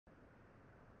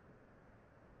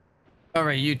All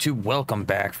right, YouTube, welcome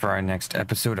back for our next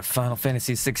episode of Final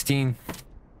Fantasy XVI.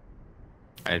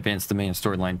 I advanced the main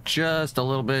storyline just a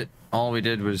little bit. All we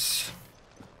did was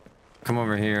come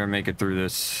over here and make it through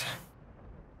this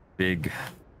big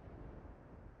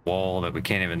wall that we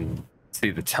can't even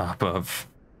see the top of.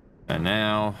 And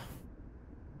now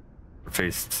we're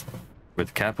faced with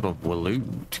the capital of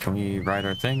Waloed. Can we ride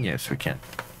our thing? Yes, we can.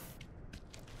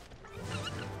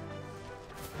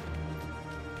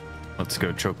 Let's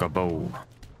go Chocobo.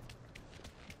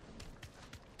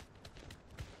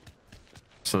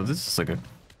 So this is like a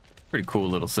pretty cool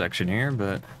little section here,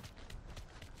 but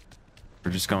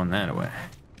we're just going that way.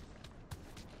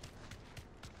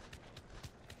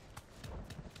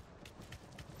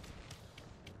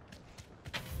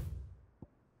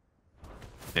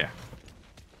 Yeah,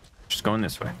 just going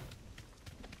this way.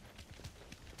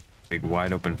 Big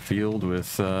wide open field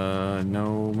with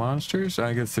no monsters.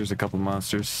 I guess there's a couple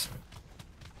monsters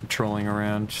patrolling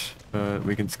around, but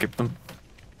we can skip them.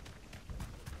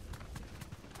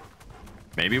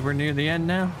 Maybe we're near the end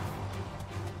now?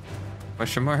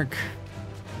 Question mark.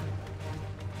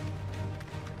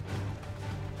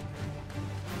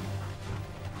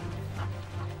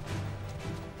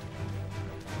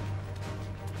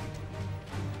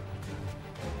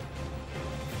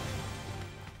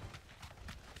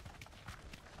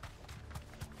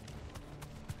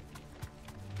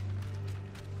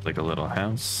 Like a little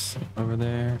house over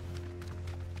there,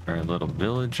 or a little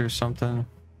village or something.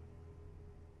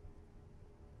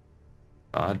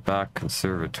 Oddbach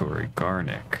Conservatory,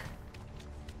 Garnick.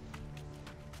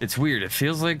 It's weird. It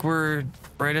feels like we're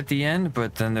right at the end,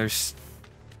 but then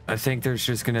I think there's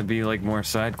just gonna be like more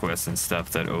side quests and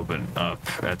stuff that open up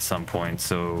at some point.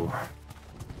 So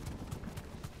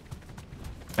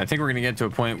I think we're gonna get to a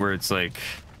point where it's like.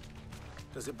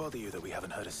 Does it bother you that we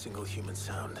haven't heard a single human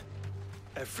sound?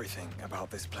 Everything about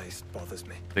this place bothers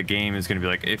me. The game is going to be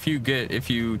like, if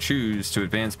you choose to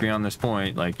advance beyond this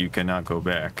point, like, you cannot go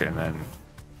back, and then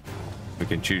we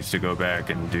can choose to go back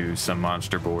and do some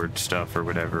monster board stuff or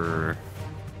whatever, or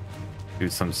do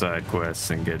some side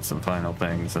quests and get some final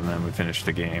things, and then we finish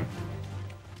the game.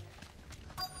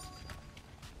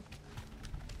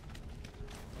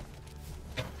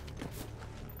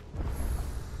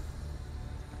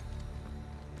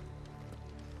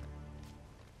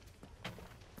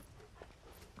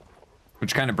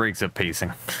 Which kind of breaks up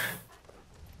pacing,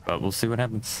 but we'll see what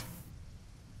happens.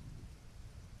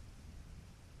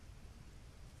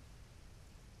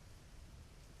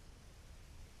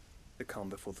 The calm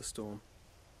before the storm.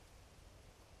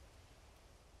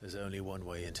 There's only one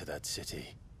way into that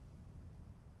city.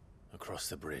 Across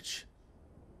the bridge.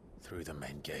 Through the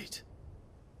main gate.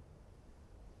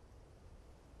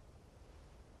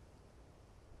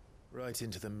 Right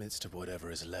into the midst of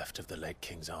whatever is left of the late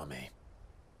King's army.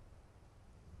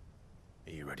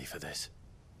 Are you ready for this?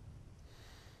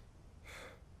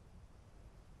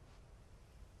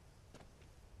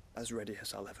 As ready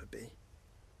as I'll ever be.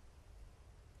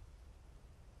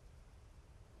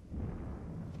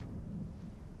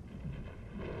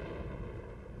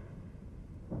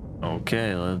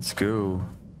 Okay, let's go.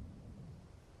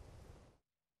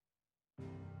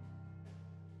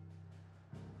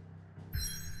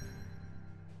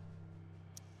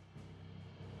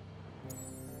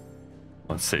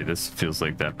 Let's see, this feels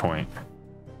like that point.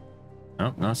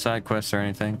 Nope, no side quests or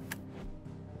anything.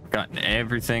 Gotten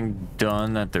everything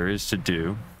done that there is to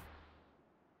do.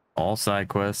 All side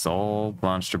quests, all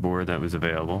monster board that was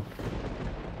available.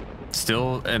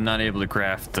 Still am not able to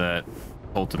craft that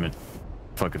ultimate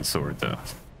fucking sword though.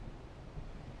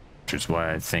 Which is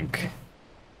why I think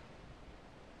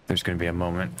there's gonna be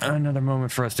another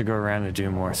moment for us to go around and do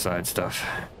more side stuff.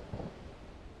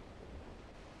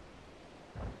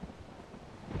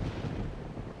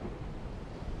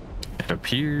 It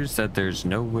appears that there's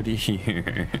nobody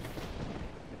here.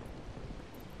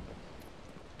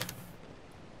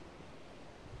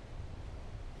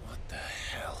 What the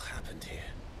hell happened here?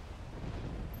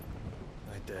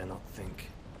 I dare not think.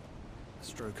 A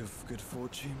stroke of good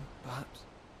fortune, perhaps?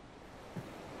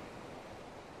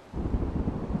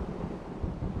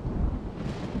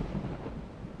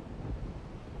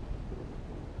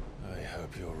 I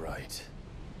hope you're right.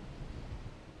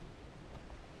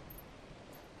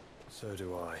 So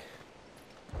do I.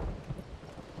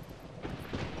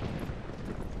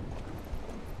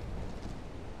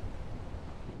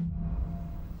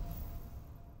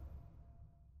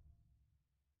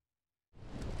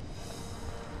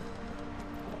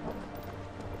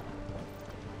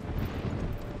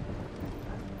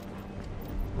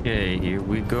 Okay, here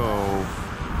we go.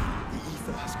 The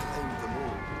ether has claimed them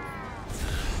all.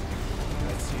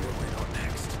 Let's see what we're not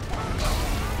next.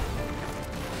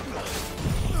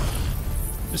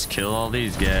 Just kill all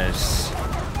these guys.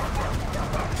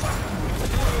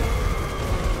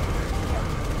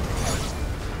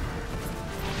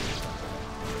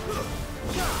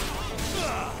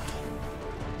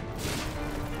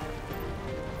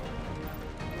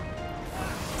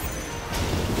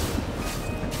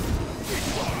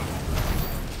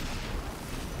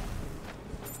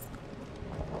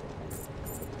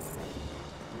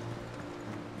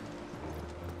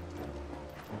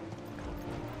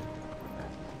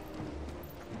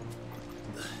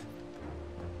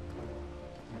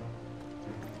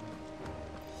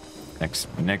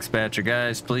 Next batch of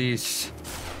guys, please.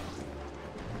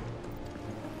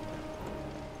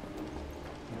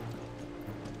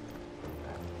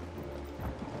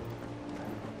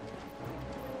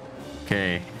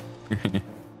 Okay.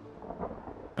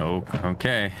 Oh,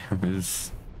 okay.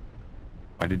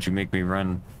 Why did you make me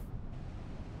run?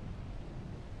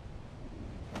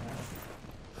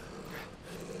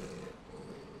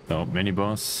 Oh, mini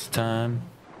boss time.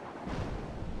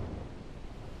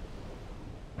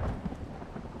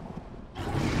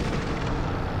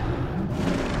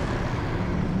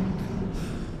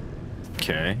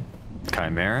 Okay.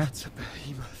 Chimera? It's a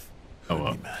behemoth. Oh,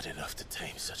 Only mad enough to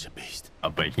tame such a beast. a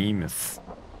behemoth.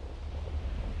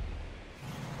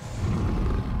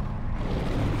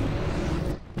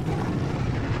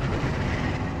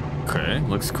 Okay,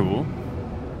 looks cool.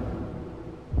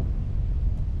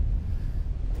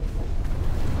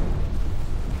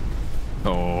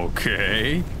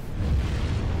 Okay.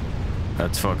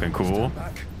 That's fucking cool.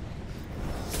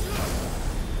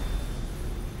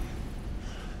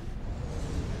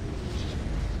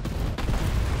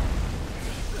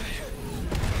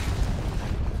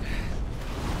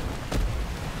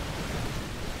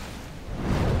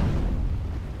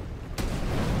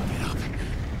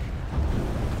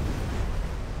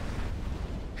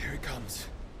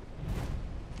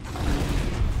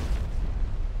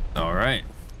 All right.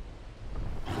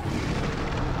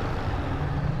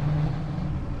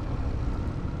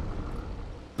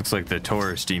 Looks like the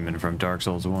Taurus demon from Dark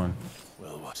Souls 1.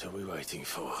 Well, what are we waiting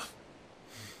for?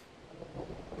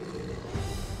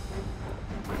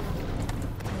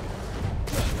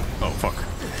 Oh, fuck.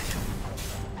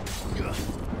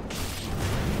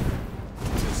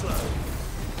 Too slow.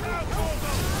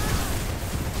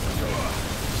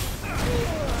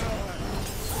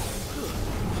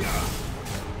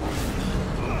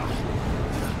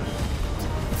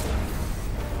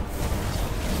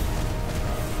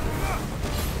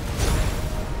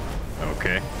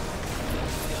 Okay.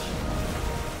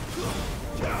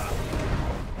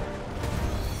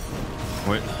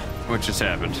 What just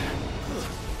happened?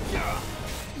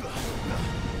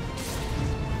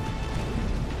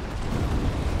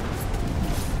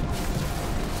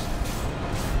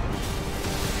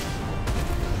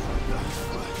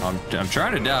 I'm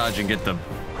trying to dodge and get the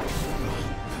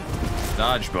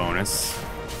dodge bonus.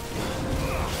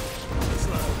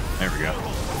 There we go.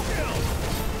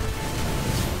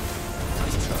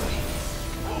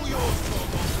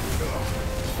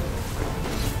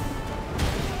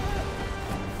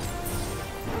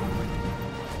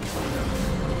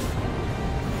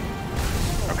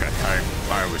 Okay,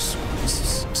 I was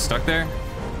stuck there.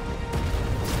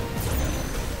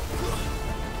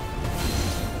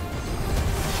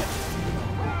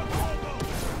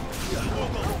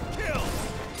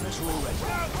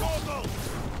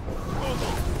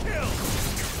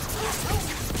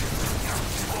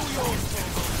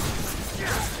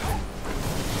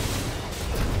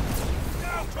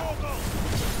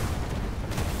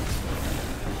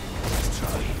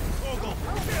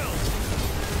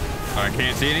 I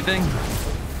can't see anything.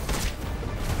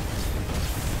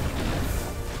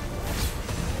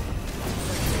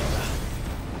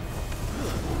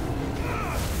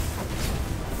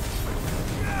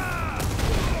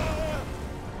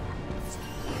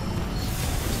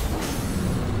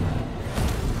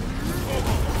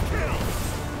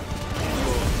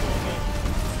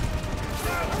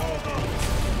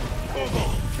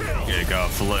 Giga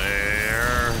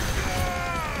flare.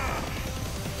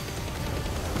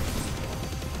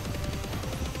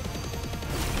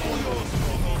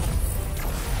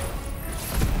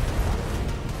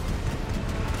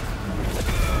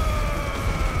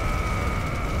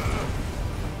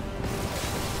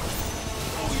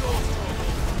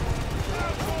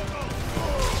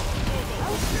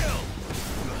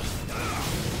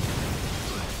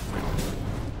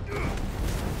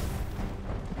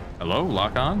 Hello,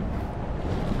 lock on?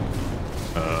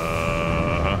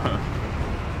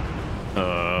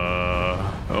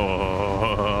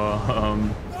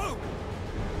 No!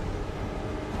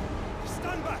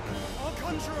 Stand back! I'll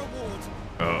conjure a ward.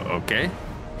 Okay.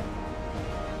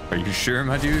 Are you sure,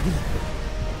 my dude?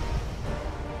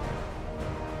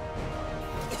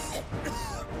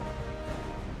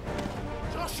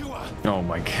 Joshua! Oh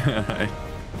my god.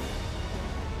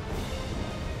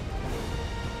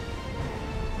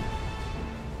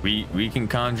 We can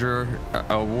conjure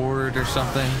a ward or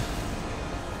something.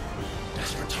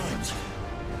 Desperate times.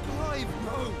 Clive,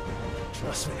 no!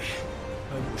 Trust me.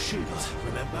 I'm your shield,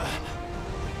 remember?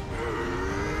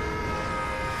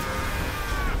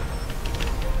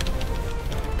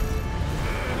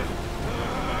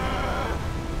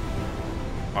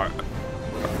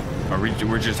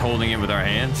 We're just holding it with our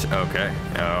hands? Okay.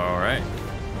 All right.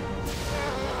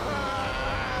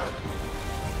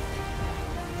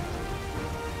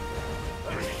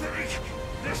 I think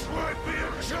this might be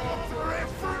a job for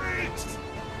Ifrit!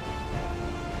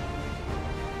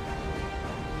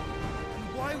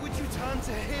 Why would you turn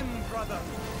to him, brother?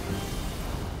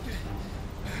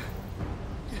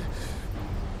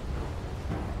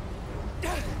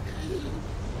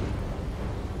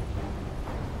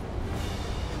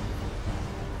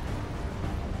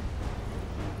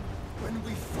 When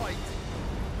we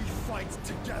fight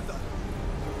together.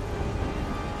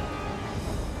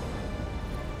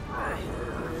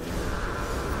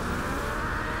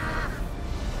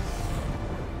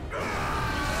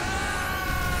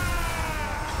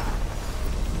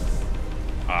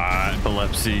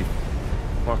 Epilepsy.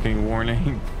 Fucking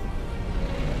warning.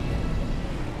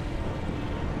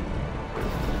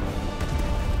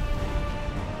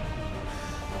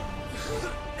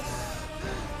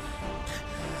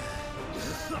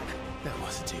 That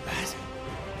wasn't too bad.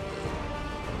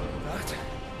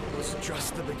 That was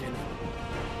just the beginning.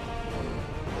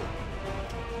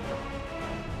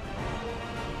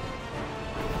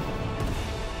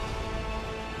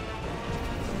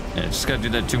 Yeah, just gotta do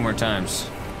that 2 more times.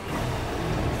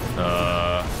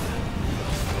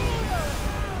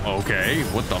 Okay,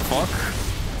 what the fuck?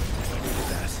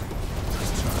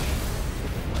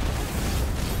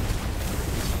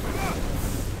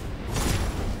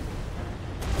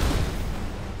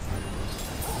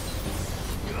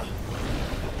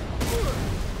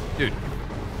 Dude,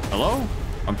 hello?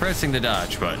 I'm pressing the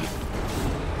dodge button.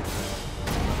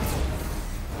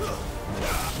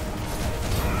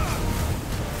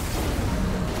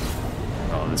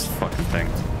 Oh, this fucking thing.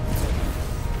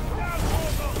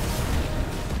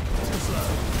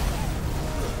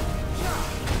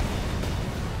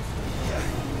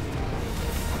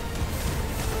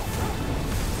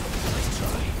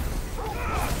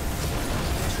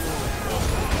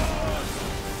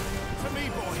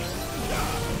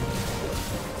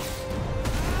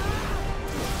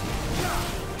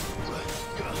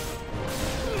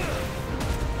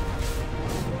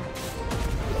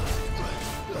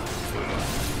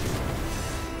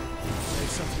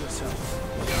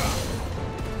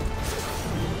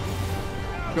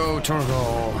 Go,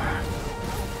 Torgal.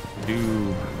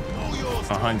 Do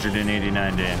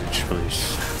 189 damage,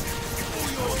 please.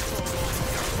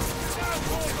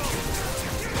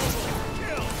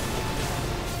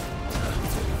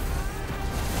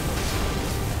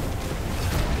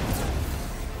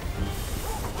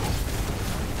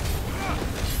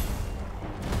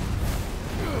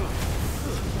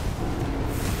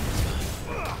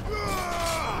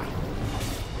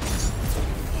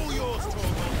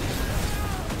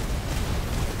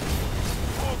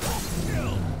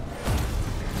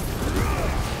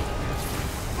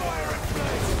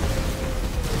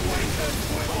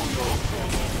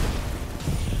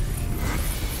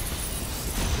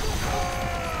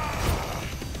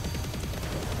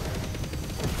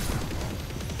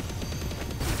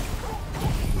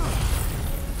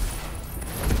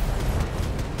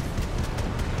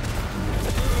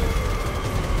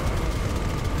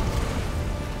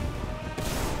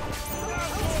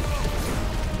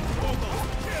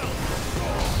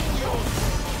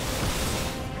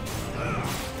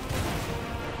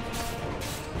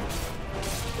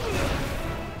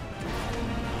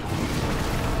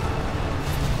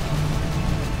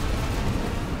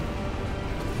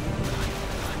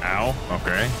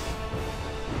 Okay.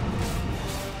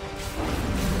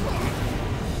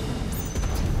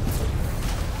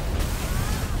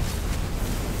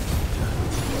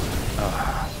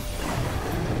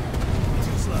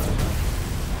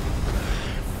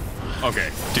 Okay,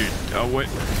 dude.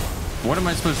 What am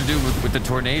I supposed to do with the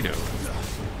tornado?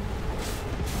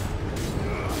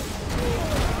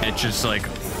 It just like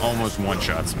almost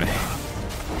one-shots me.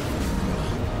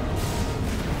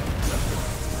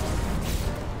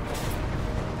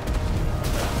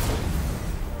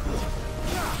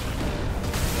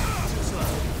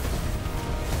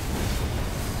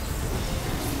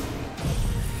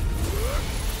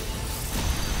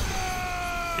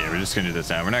 just gonna do this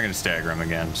now. We're not gonna stagger him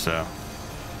again, so.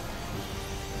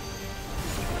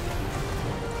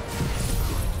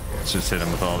 Let's just hit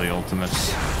him with all the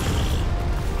ultimates.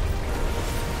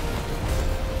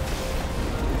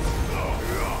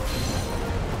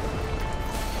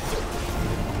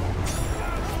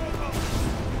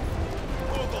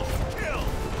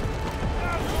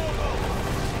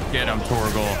 Get him,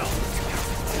 Torgal.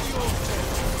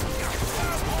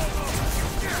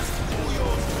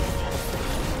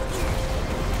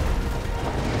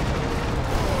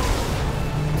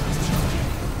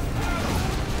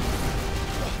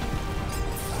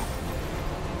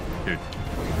 Dude,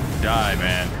 die,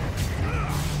 man.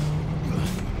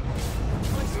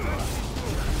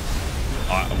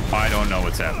 I don't know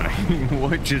what's happening.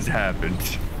 What just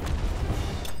happened?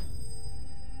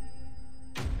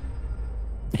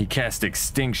 He cast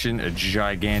Extinction, a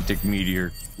gigantic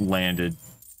meteor landed,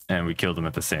 and we killed him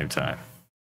at the same time.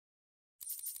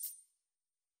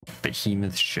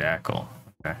 Behemoth Shackle.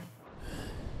 Okay.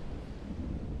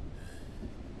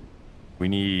 We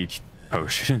need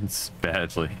potions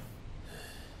badly.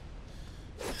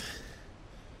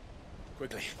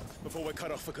 Quickly, before we're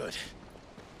cut off for good.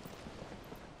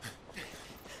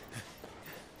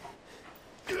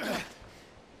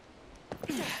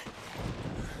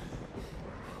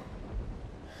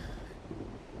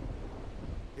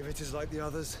 If it is like the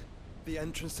others, the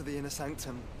entrance to the inner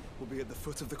sanctum will be at the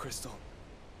foot of the crystal.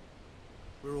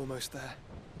 We're almost there.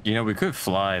 You know, we could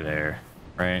fly there,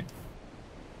 right?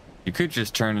 You could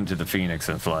just turn into the Phoenix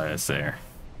and fly us there.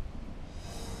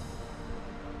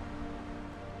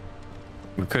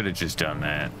 We could have just done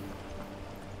that.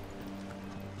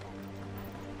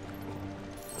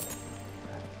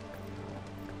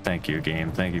 Thank you,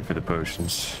 game. Thank you for the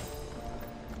potions.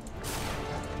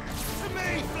 To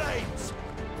me, Flames!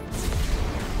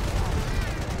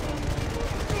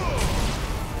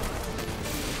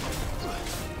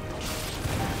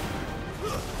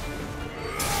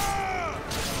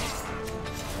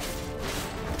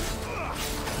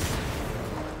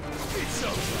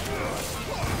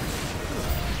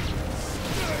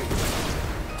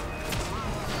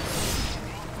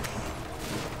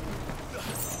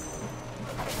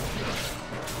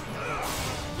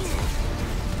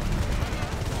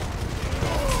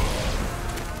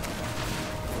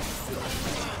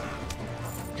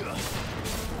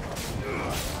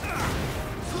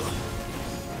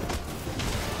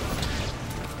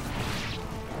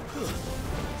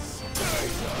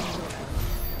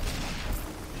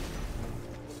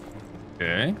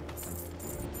 Okay.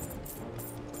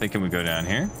 Thinking we go down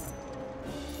here.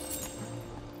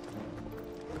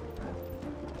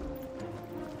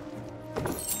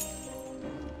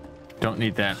 Don't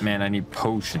need that, man. I need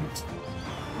potions.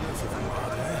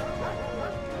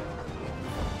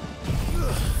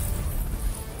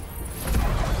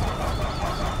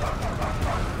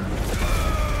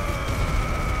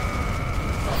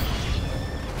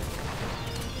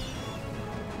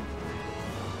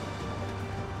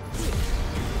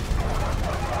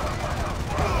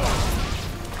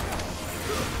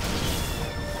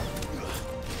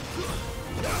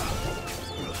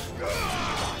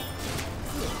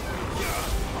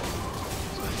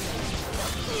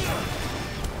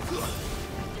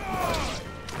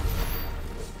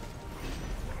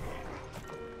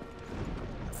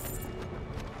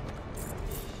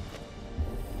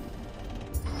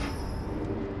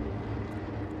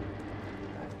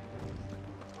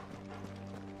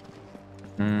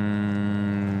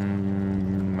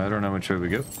 I don't know which way we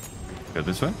go. Go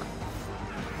this way?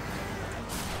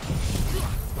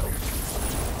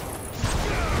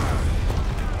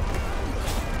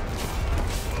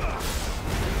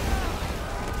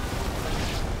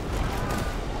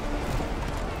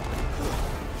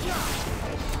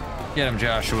 Get him,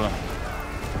 Joshua.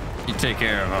 You take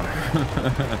care of him.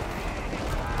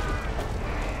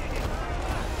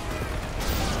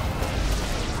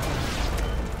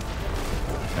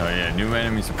 Oh yeah, new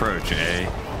enemies approach, eh?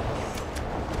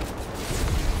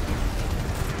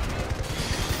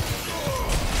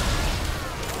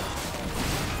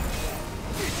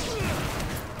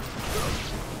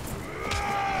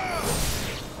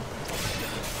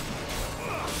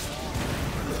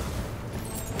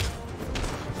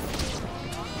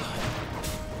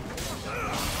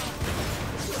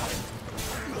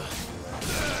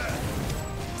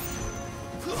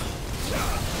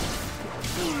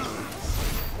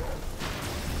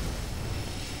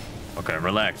 Okay,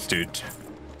 relax, dude.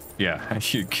 Yeah,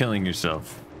 you're killing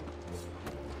yourself.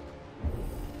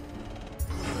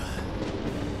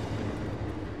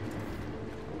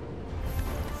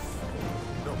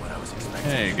 Not what I was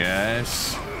expecting. Hey,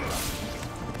 guys.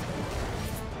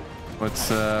 What's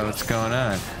going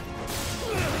on?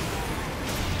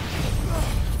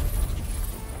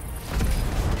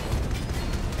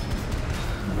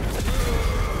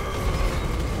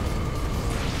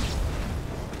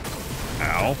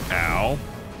 Ow, ow.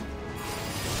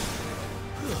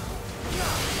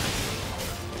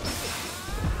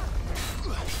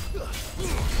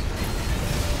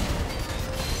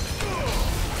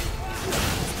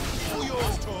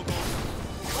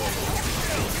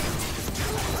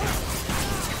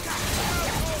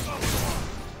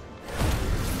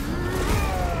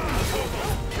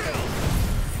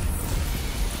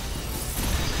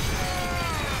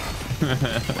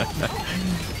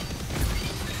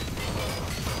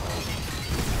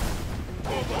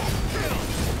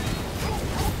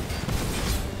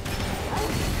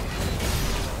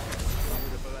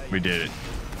 We did it.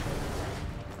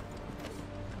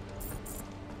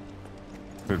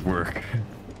 Good work.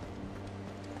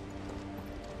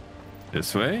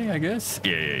 This way, I guess?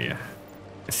 Yeah.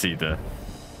 I see the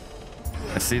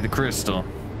crystal.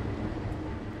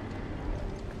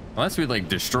 Unless we like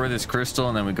destroy this crystal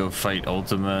and then we go fight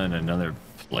Ultima in another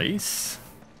place?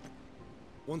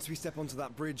 Once we step onto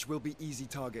that bridge, we'll be easy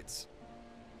targets.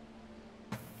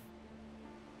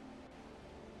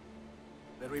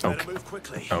 Then we better move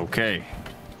quickly. Okay.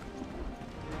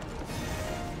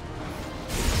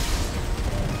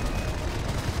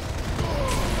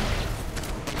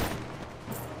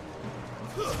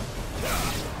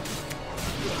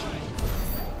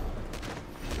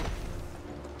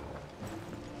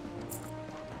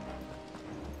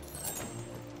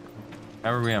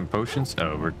 How are we on potions?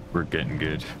 Oh, we're getting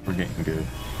good. We're getting good.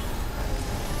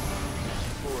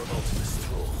 More of Ultima's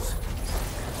tools.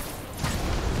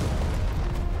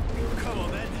 Come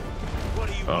on then. What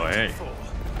are you waiting for?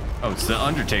 Oh, it's the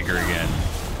Undertaker again.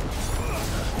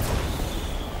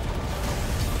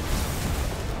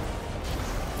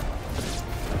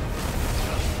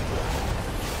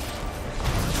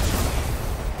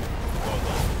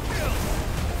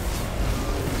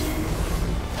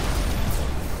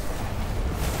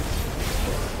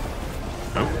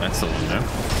 Oh, that's a little new.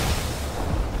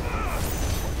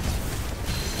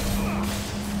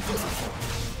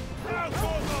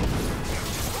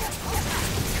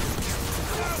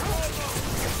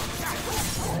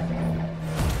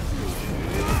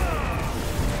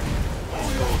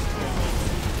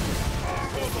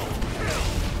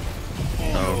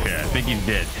 Okay, I think he's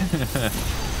dead. I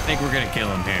think we're gonna kill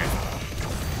him here.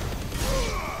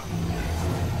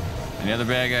 Any other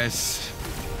bad guys?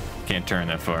 Can't turn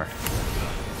that far.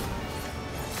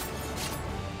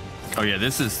 Oh yeah,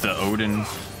 this is the Odin.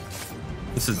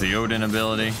 This is the Odin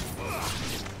ability.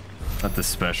 Not the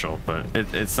special, but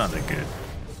it's not that good.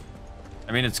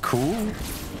 I mean, it's cool,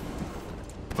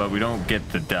 but we don't get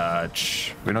the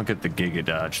dodge. We don't get the Giga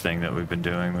dodge thing that we've been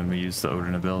doing when we use the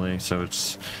Odin ability. So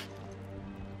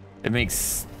it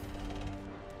makes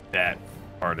that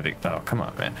part of the, oh, come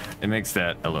on, man. It makes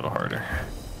that a little harder.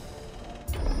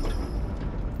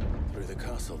 Through the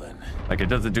castle then. Like, it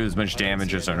doesn't do as much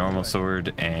damage as our normal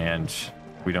sword, and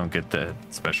we don't get the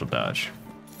special dodge.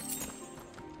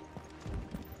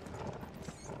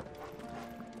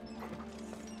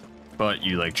 But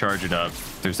you like charge it up.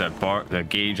 There's that bar, that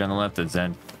gauge on the left,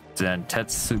 the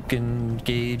Zentetsuken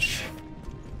gauge.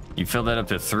 You fill that up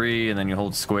to 3, and then you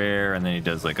hold square, and then he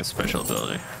does like a special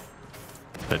ability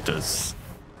that does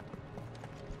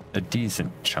a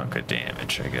decent chunk of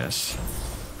damage, I guess.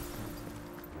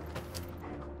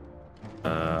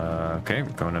 Okay, we're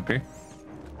going up here.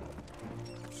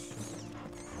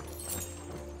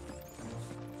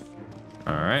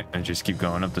 All right, and just keep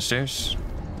going up the stairs.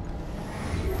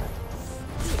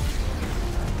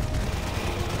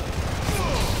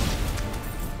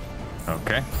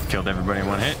 Okay, killed everybody in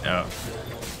one hit. Oh.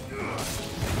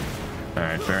 All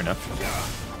right, fair enough.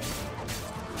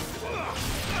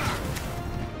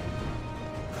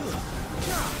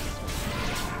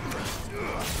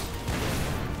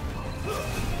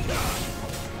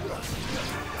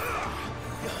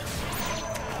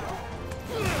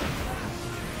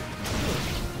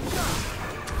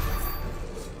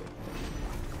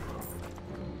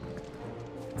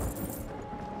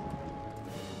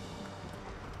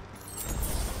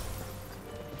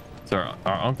 So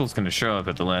our uncle's gonna show up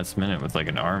at the last minute with like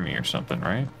an army or something,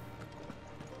 right?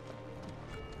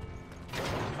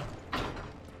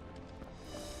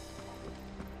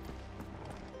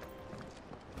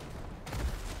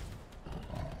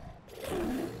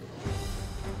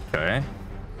 Okay.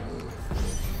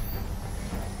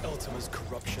 Ultima's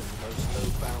corruption knows no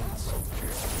bounds.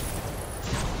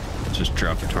 Just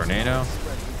drop a tornado.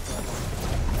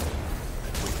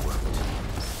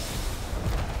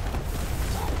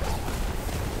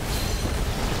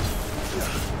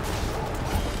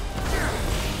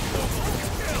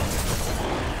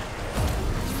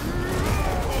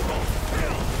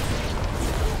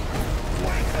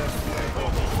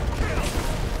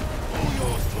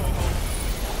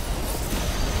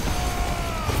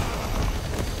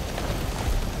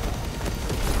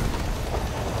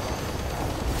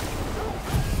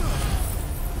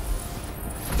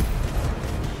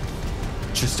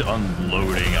 just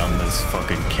unloading on this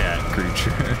fucking cat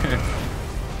creature.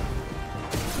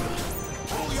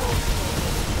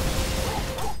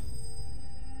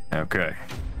 Okay.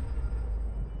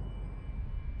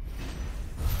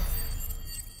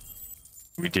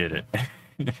 We did it.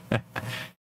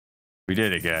 We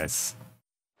did it, guys.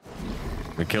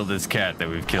 We killed this cat that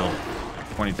we've killed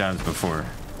 20 times before.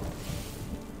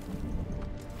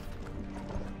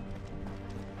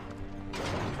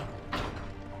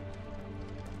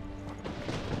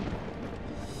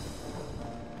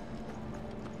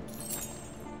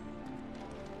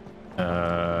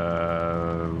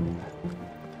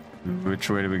 Which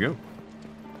way do we go?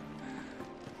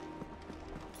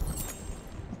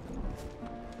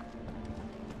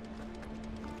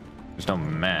 There's no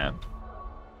map.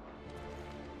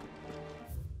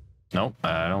 Nope,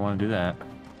 I don't want to do that.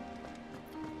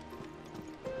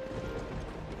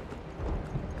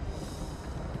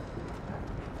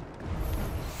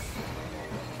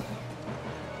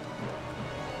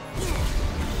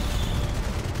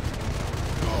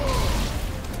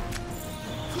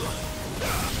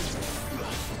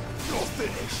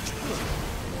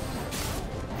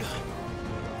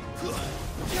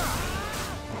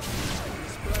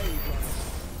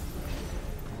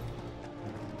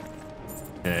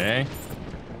 Okay.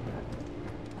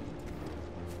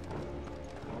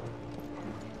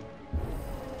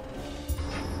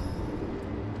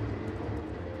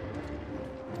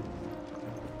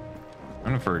 I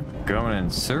don't know if we're going in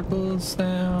circles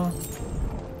now.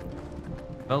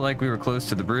 Felt like we were close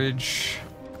to the bridge.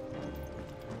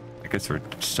 I guess we're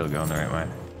still going the right way.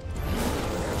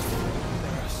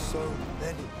 There are so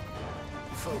many.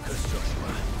 Focus,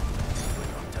 Joshua.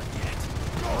 We're not done yet.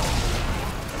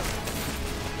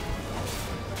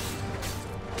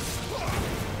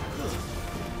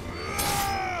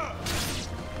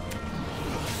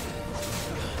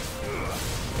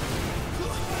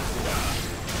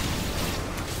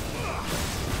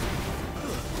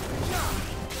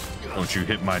 Don't you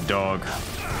hit my dog.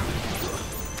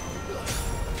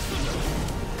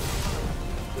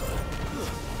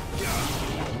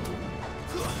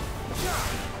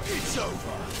 It's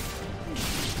over.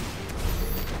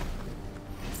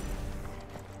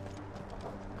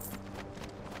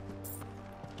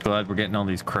 Glad we're getting all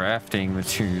these crafting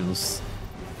materials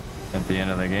at the end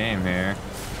of the game here.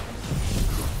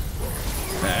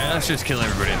 Let's just kill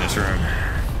everybody in this room.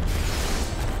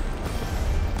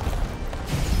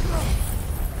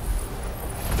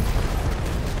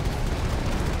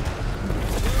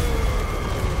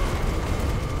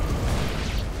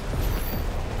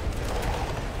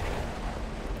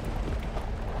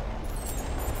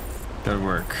 Good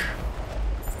work.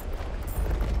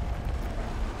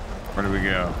 Where do we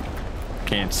go?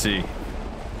 Can't see. I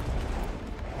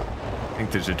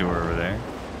think there's a door over there.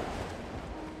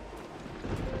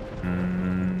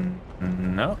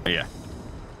 No? Yeah.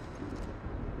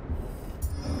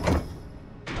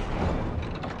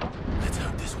 Let's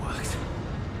hope this works.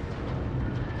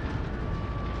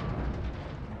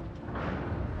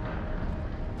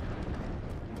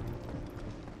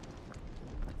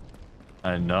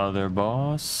 Another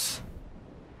boss.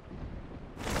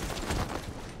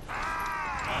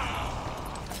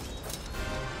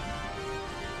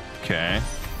 Okay.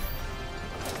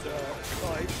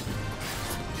 Clive.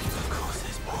 Of course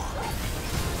there's more.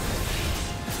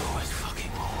 There's always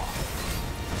fucking more.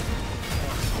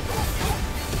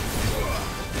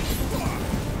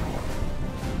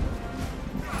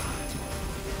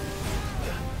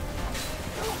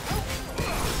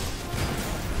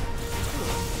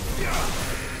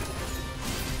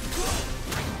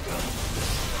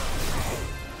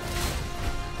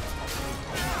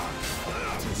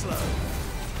 Too slow.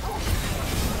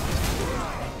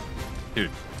 Dude,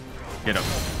 get up.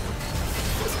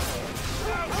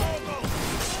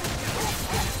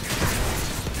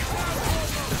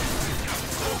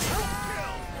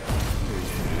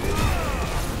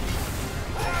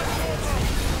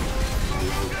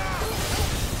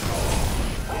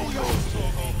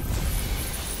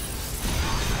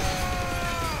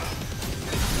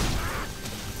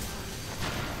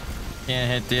 Can't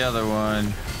hit the other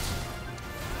one.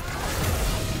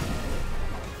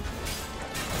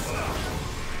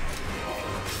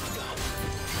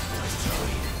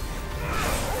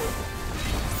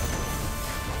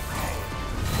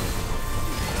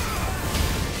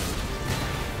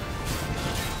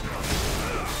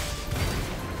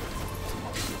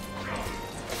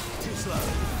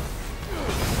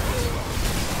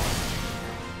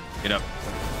 Get up.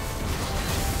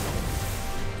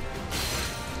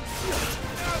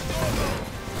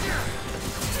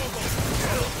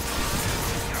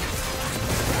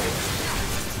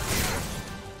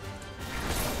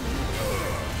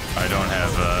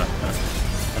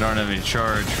 me to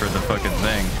charge for the fucking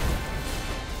thing.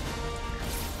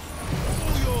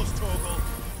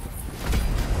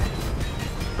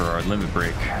 For our limit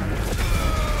break.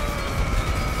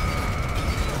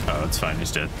 Oh, it's fine,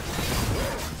 he's dead.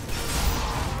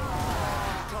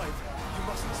 Clive, you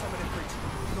mustn't summon Ifrit.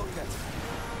 Not yet.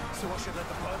 So I should let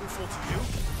the burden fall to you?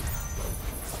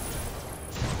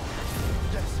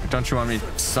 Yes. Don't you want me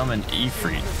to summon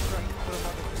Ifrit?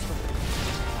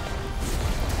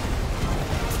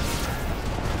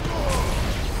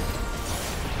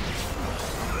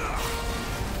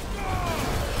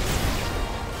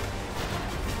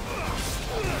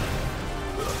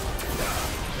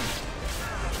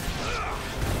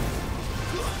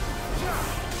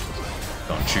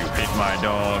 Don't you hit my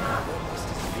dog.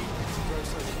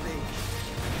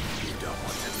 You don't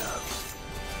want to know.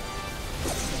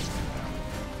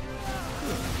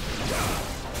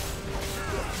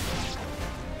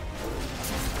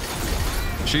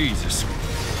 Jesus.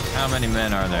 How many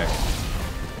men are there?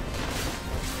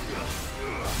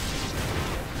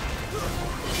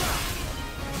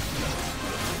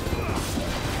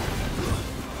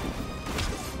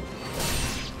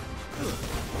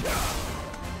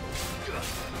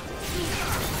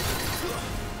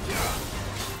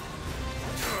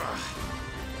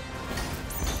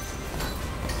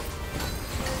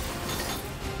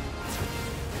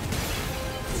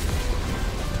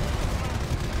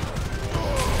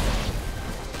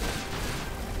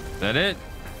 Is that it?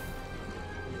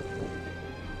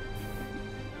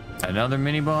 Another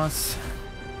mini boss?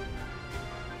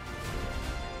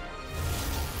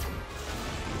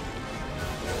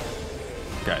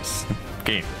 Guys,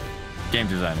 game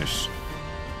designers.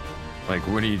 Like,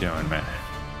 what are you doing, man?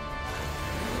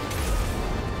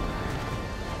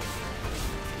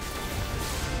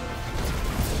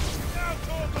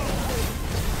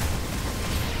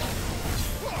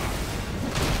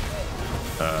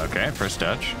 Okay, press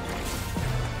dodge.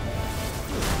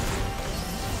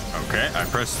 Okay, I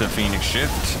pressed the Phoenix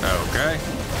shift. Okay.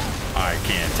 I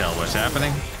can't tell what's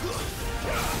happening.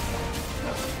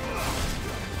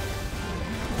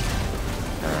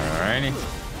 Alrighty.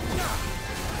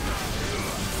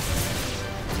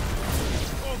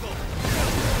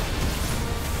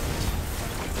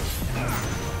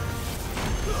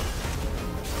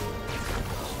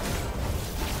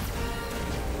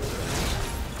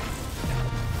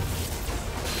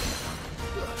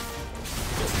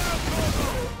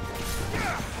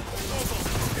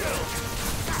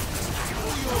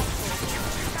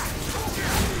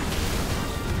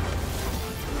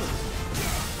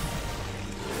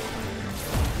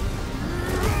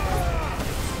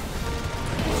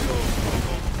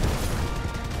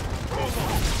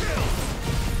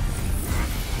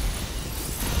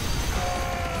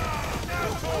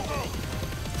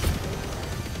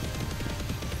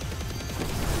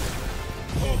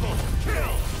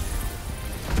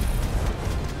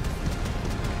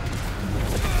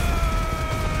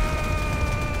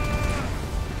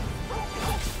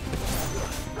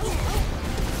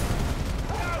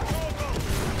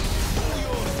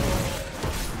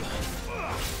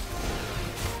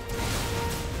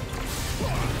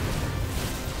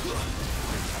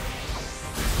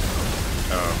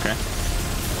 Okay.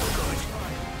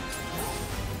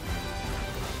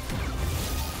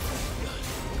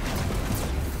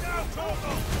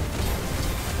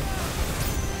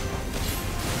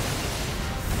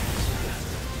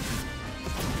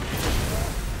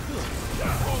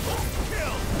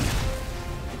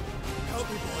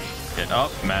 Get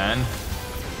up, man.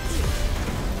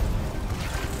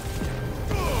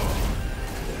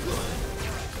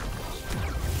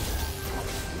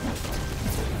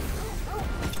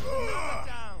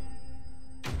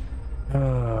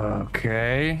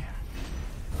 Okay.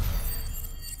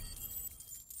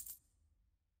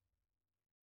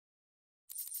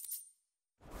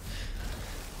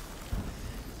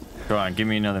 Go on, give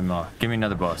me another give me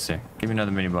another boss here. Give me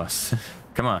another mini boss.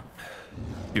 Come on.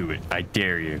 Do it. I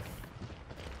dare you.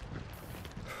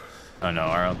 Oh no,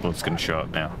 our outpost's gonna show up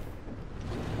now.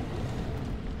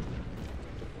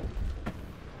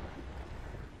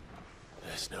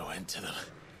 There's no end to them.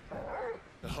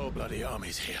 The whole bloody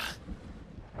army's here.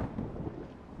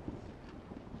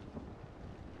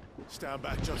 Stand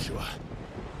back, Joshua.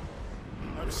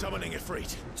 I'm summoning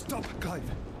Ifrit. Stop, Clive.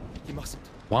 You mustn't.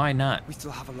 Why not? We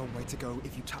still have a long way to go.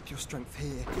 If you tap your strength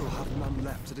here, you'll have none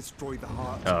left to destroy the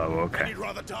heart. Oh, okay. You'd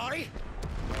rather die?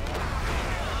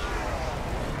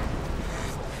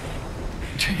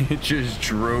 It just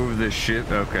drove the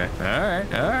ship. Okay.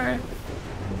 Alright, alright.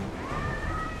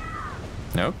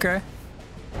 Okay.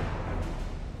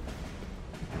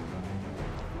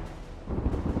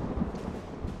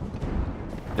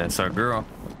 That's our girl.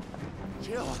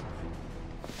 Jill.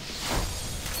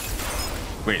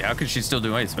 Wait, how could she still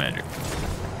do ice magic?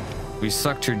 We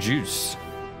sucked her juice.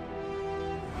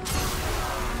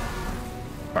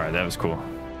 All right, that was cool.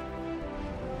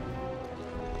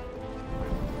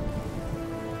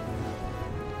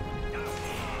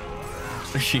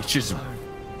 He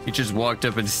just walked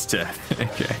up and stepped.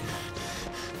 Okay.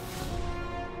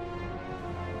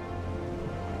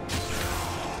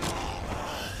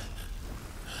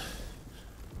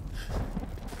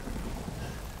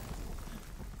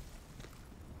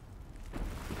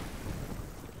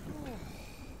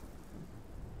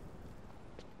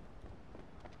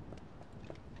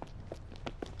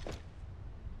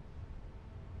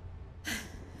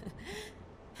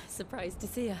 Surprised to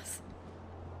see us.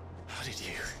 How did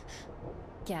you?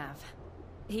 Gav.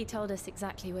 He told us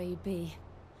exactly where you'd be.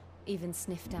 Even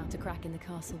sniffed out a crack in the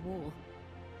castle wall.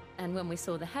 And when we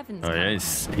saw the heavens Oh come yeah,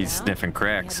 crashing he's down, sniffing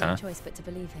cracks, we had huh? no choice but to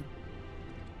believe him.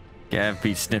 Gav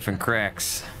be sniffing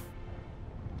cracks.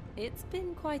 It's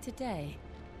been quite a day.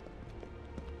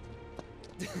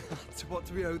 To what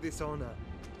do we owe this honor?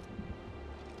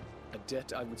 A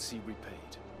debt I would see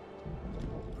repaid.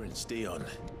 Prince Dion.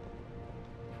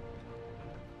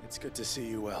 It's good to see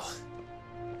you well.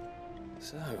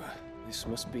 So, this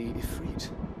must be Ifrit.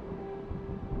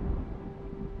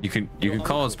 You can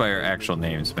call us by our actual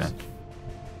names, man.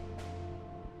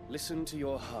 Listen to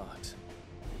your heart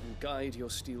and guide your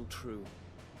steel true.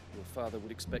 Your father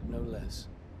would expect no less.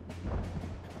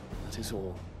 That is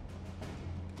all.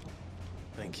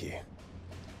 Thank you.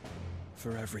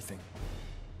 For everything,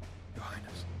 Your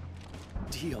Highness.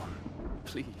 Dion,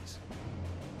 please.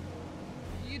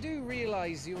 You do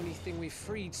realize the only thing we've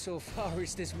freed so far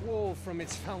is this wall from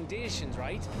its foundations,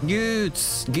 right?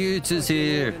 Goots is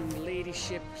here. And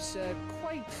ladyship's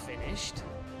quite finished.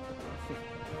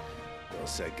 Well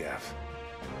said, Gav.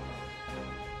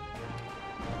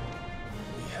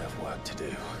 We have work to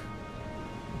do.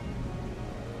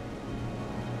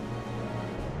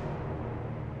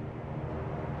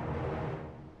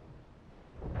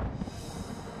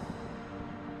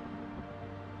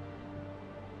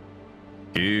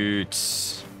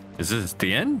 Goots. Is this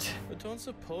the end? But don't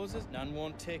suppose that none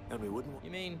won't take. And we wouldn't. You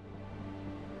mean?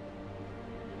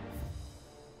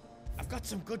 I've got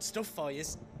some good stuff for you.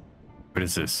 What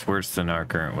is this? Worse than our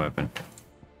current weapon.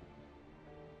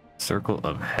 Circle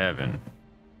of Heaven.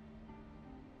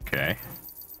 Okay.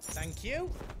 Thank you.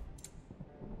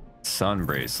 Sun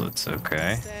bracelets.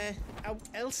 Okay. Is there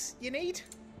else you need?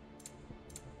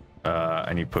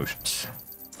 I need potions.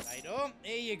 Righto,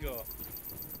 here you go.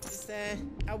 Is there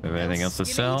Have anything else to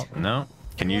sell? need? No.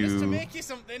 Can Want us to you? make you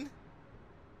something?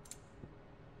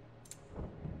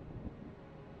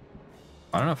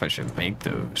 I don't know if I should make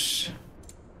those.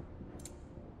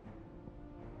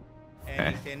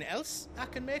 Anything else I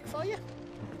can make for you?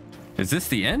 Is this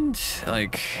the end?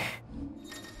 Like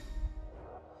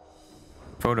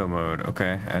photo mode.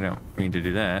 Okay, I don't mean to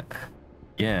do that.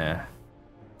 Yeah.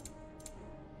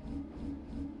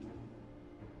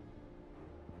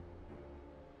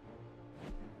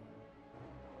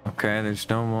 Okay, there's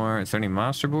no more. Is there any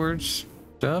monster boards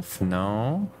stuff?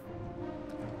 No.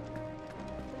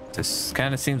 This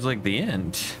kind of seems like the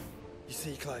end. You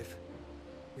see, Clive,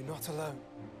 we're not alone.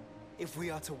 If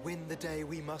we are to win the day,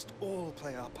 we must all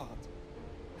play our part.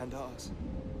 And ours.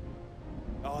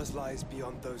 Ours lies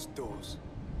beyond those doors.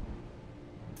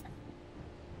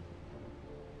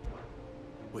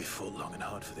 We've fought long and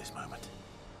hard for this moment.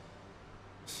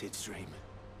 Sid's dream,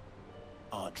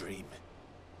 our dream,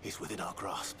 is within our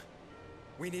grasp.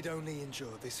 We need only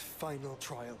endure this final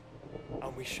trial,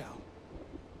 and we shall.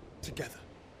 Together.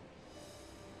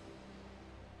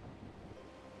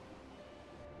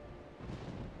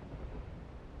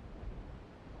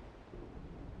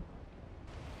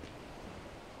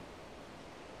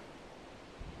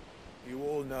 You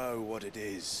all know what it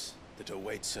is that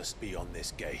awaits us beyond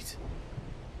this gate.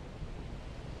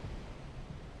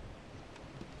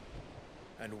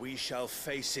 And we shall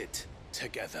face it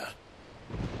together.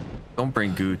 Don't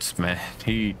bring Goots, man.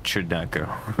 He should not go.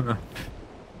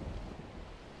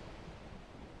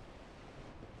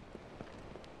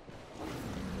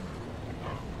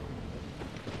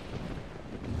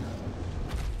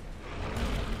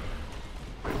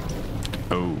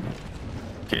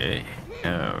 Okay.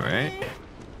 All right.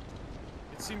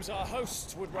 It seems our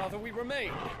hosts would rather we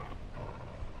remain.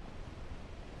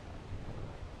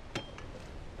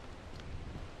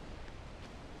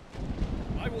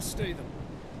 I will stay them.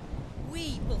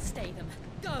 We will stay them.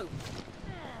 Go!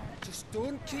 Just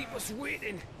don't keep us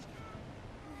waiting.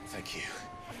 Thank you.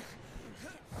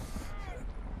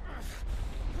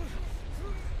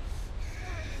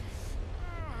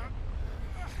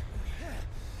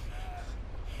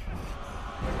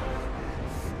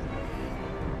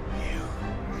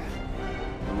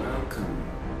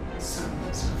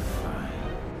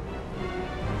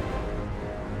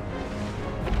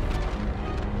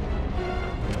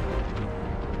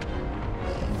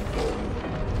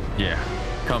 Yeah.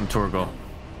 Come, Torgal.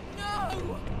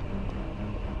 No!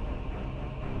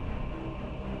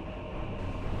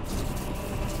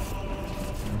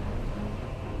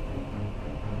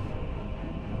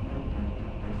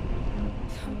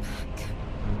 Come back.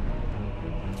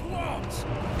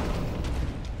 What?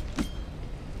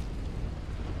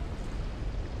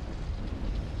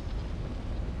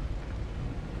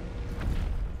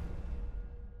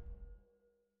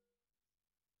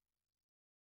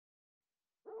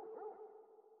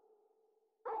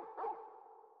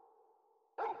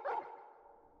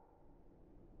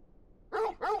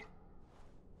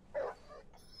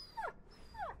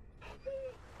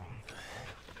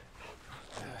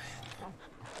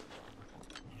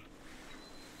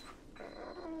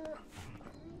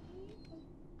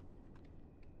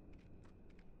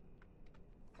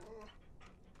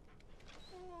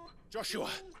 Joshua!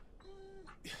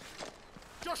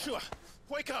 Joshua!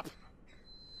 Wake up!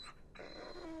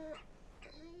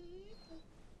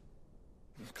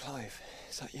 Clive,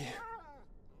 is that you?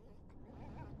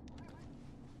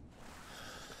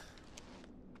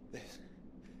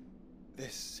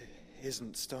 This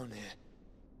isn't stone here.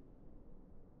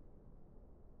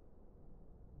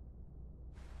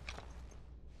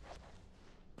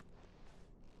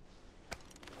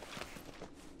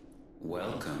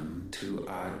 Welcome to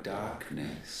our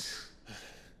darkness.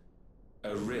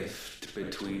 A rift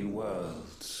between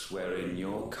worlds wherein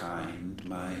your kind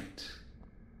might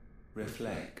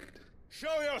reflect.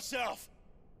 Show yourself!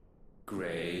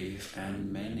 Grave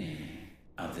and many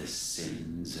are the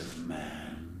sins of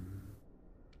man.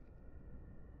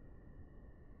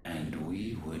 And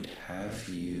we would have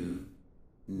you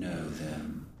know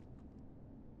them.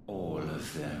 All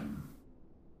of them.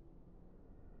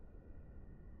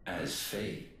 As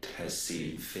fate has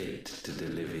seen fit to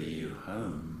deliver you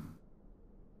home,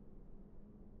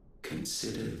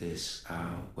 consider this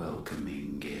our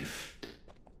welcoming gift.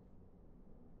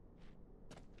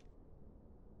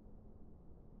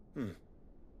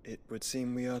 It would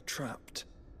seem we are trapped.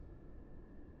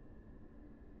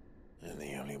 And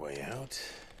the only way out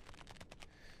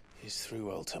is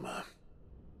through Ultima.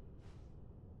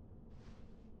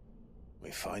 We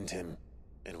find him,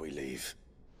 and we leave.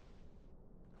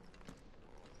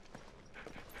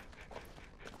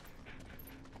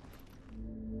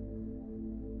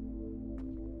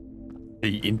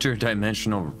 The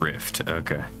interdimensional rift.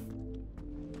 Okay. I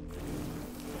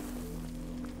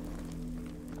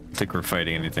don't think we're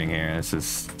fighting anything here. This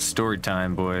is story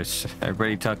time, boys.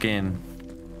 Everybody tuck in.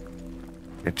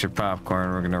 Get your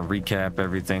popcorn. We're gonna recap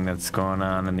everything that's going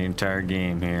on in the entire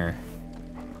game here.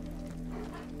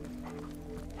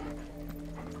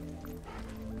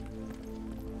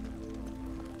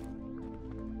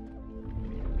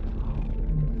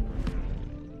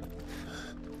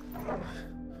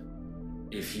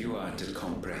 If you are to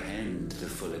comprehend the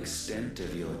full extent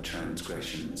of your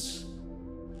transgressions,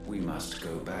 we must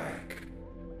go back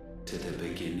to the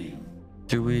beginning.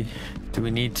 Do we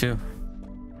need to?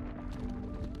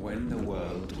 When the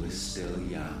world was still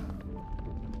young,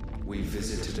 we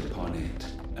visited upon it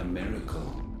a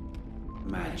miracle,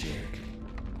 magic,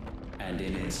 and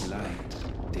in its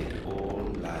light did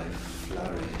all life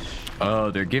flourish.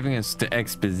 Oh, they're giving us the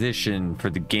exposition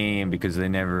for the game because they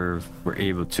never were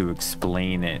able to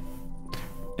explain it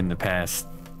in the past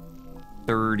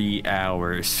 30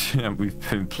 hours that we've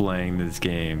been playing this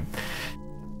game.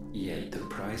 Yet the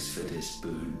price for this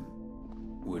boon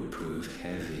would prove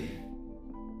heavy.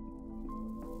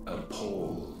 A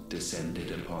pall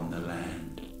descended upon the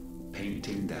land,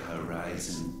 painting the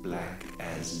horizon black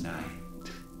as night.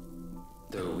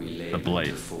 Though we labored Blight.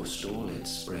 to forestall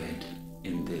its spread,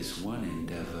 in this one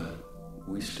endeavor,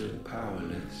 we stood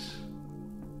powerless.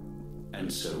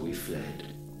 And so we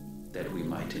fled, that we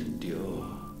might endure,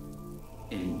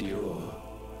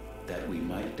 that we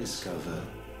might discover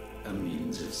a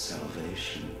means of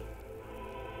salvation.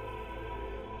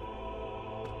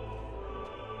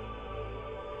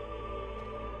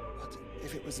 But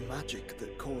if it was magic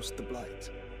that caused the blight,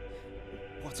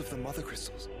 what of the mother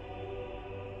crystals?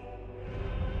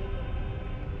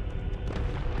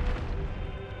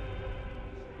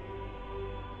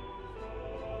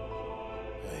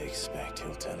 I expect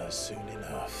he'll tell us soon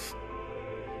enough.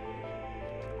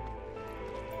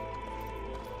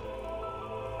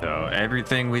 So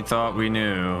everything we thought we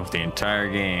knew the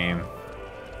entire game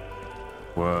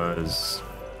was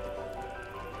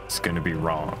it's gonna be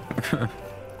wrong.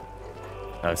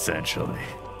 Essentially.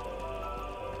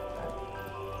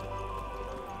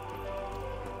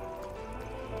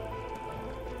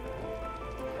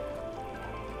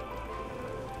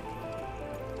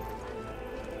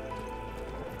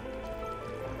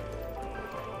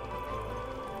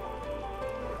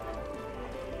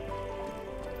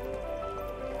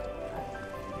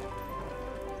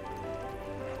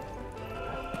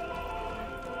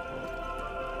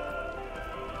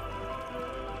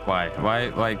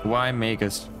 Why make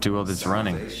us do all this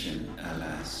running? Salvation,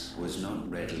 alas, was not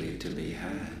readily to be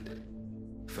had.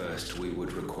 First, we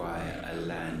would require a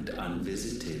land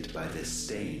unvisited by the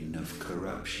stain of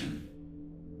corruption.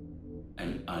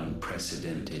 An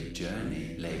unprecedented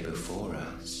journey lay before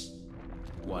us,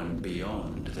 one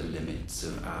beyond the limits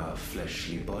of our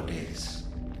fleshly bodies,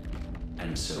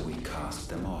 and so we cast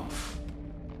them off.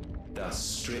 Thus,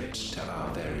 stripped to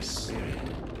our very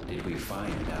spirit, did we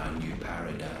find our new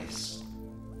paradise.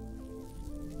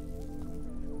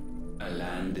 A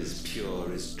land as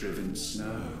pure as driven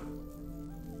snow,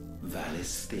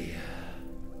 Valisthea.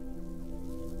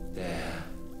 There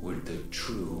would the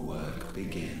true work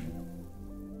begin,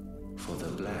 for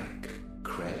the black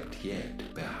crept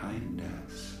yet behind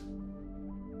us.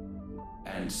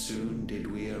 And soon did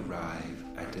we arrive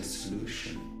at a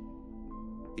solution,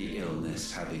 the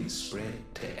illness having spread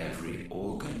to every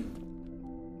organ.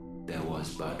 There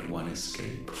was but one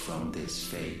escape from this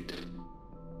fate,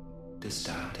 to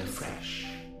start afresh.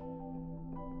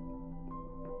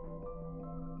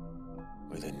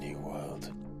 With a new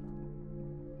world.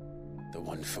 The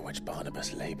one for which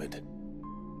Barnabas labored.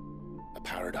 A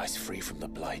paradise free from the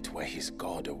blight where his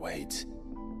god awaits.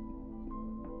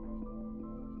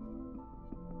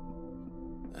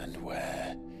 And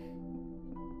where,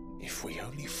 if we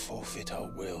only forfeit our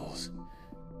wills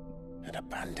and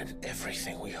abandon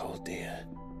everything we hold dear,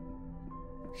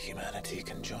 humanity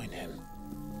can join him.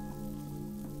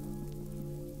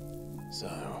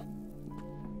 So,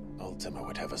 Ultima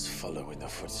would have us follow in the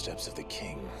footsteps of the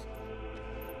king.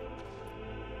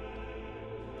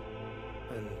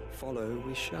 And follow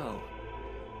we shall.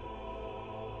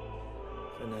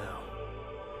 For now.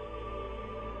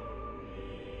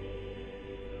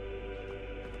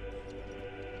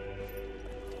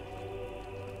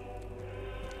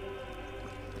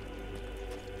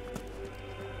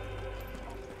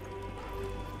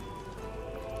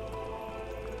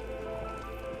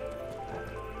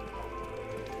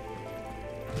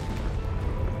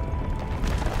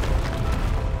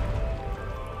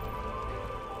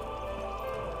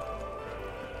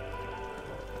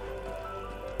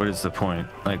 What is the point?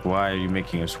 Like, why are you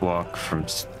making us walk from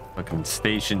fucking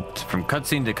station from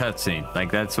cutscene to cutscene?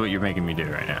 Like, that's what you're making me do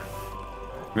right now.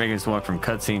 You're making us walk from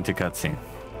cutscene to cutscene.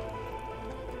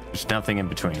 There's nothing in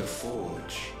between. To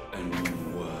forge a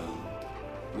new world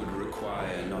would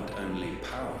require not only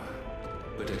power,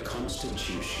 but a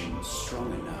constitution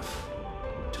strong enough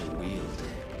to wield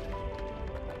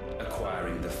it.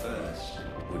 Acquiring the first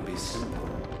would be simple.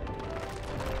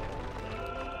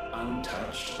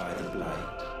 Untouched by the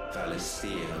blight,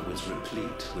 Valisthea was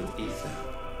replete with ether,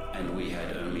 and we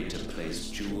had only to place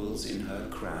jewels in her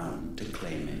crown to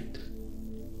claim it.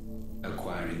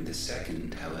 Acquiring the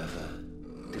second, however,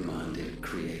 demanded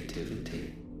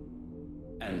creativity.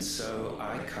 And so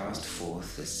I cast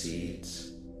forth the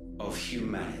seeds of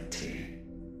humanity.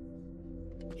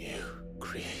 You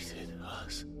created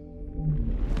us.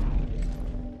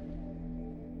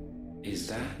 Is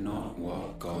that not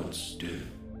what gods do?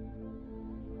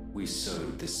 We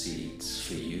sowed the seeds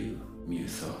for you,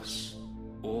 Muthos,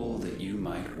 all that you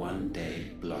might one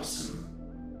day blossom.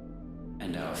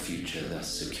 And our future thus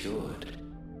secured,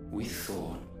 we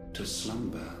thought to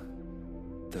slumber,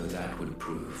 though that would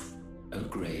prove a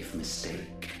grave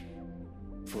mistake.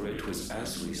 For it was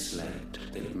as we slept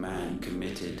that man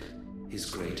committed his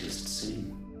greatest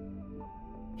sin.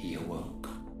 He awoke.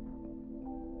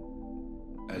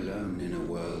 Alone in a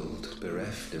world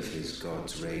bereft of his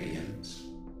god's radiance,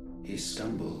 he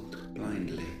stumbled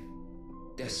blindly,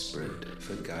 desperate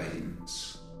for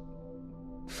guidance.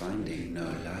 Finding no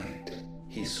light,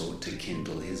 he sought to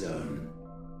kindle his own.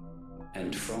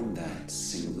 And from that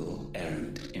single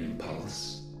errant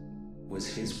impulse was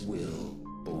his will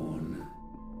born.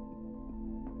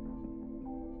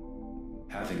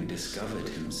 Having discovered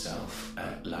himself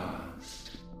at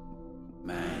last,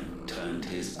 man turned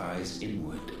his eyes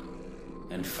inward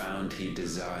and found he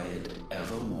desired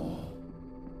evermore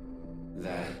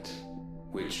that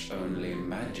which only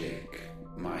magic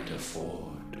might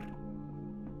afford.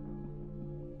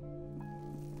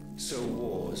 So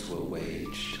wars were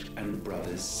waged and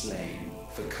brothers slain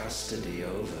for custody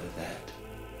over that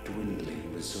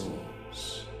dwindling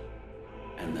resource,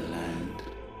 and the land,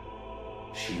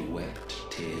 she wept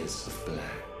tears of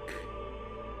black.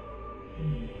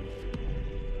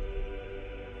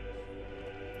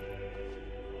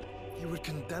 He would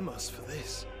condemn us for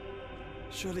this.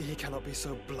 Surely he cannot be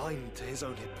so blind to his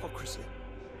own hypocrisy.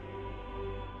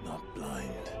 Not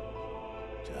blind,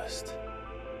 just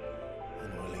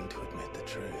unwilling to admit the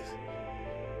truth.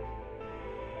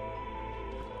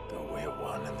 Though we're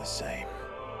one and the same.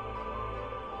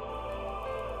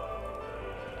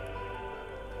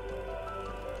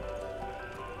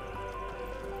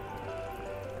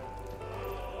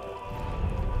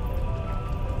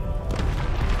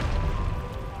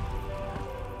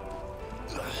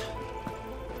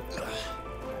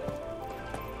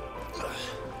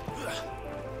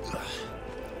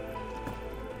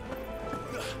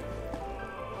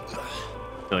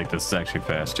 feel like this is actually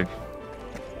faster.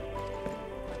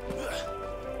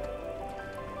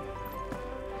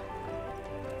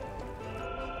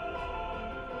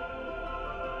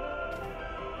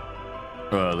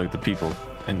 Look at the people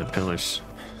in the pillars.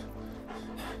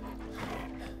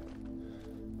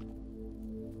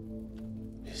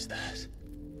 Is that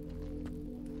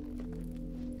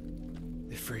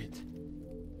Ifrit,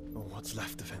 or what's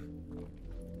left of him?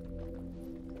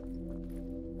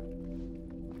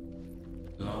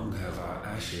 Long have our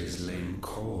ashes lain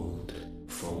cold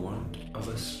for want of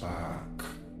a spark.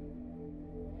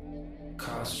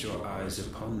 Cast your eyes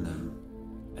upon them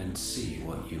and see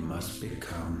what you must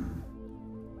become.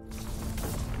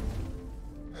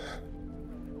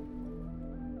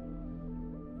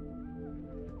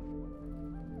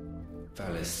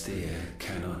 Valisthea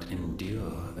cannot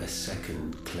endure a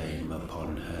second claim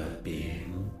upon her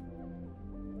being.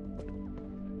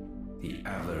 The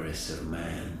avarice of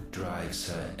man drives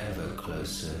her ever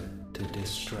closer to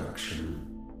destruction.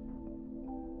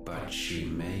 But she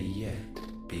may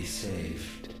yet be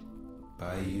saved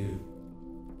by you.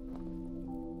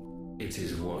 It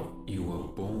is what you were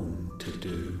born to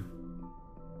do,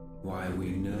 why we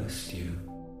nursed you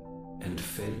and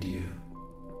fed you,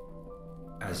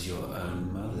 as your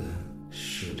own mother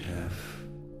should have.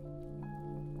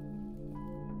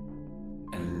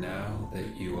 And now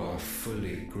that you are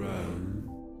fully grown,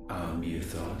 our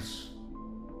Mythos,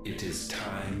 it is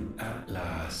time at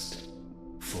last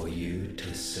for you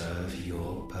to serve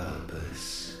your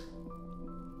purpose.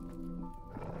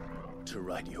 to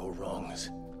right your wrongs.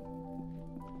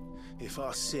 If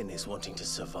our sin is wanting to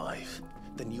survive,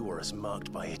 then you are as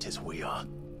marked by it as we are.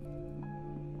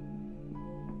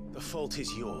 The fault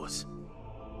is yours.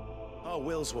 Our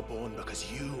wills were born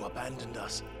because you abandoned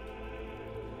us.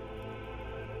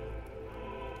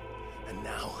 And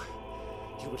now,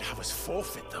 you would have us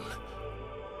forfeit them.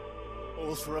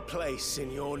 All for a place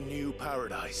in your new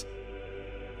paradise.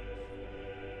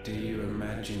 Do you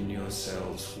imagine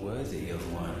yourselves worthy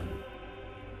of one?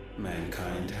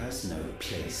 Mankind has no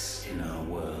place in our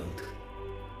world.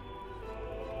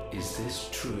 Is this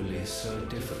truly so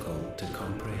difficult to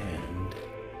comprehend?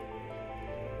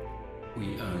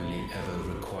 We only ever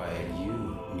require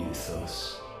you,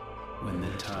 Mythos, when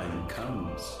the time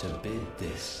comes to bid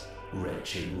this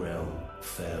wretched realm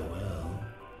farewell.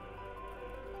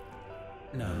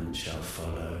 None shall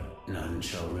follow, none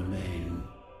shall remain.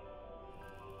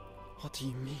 What do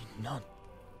you mean, none?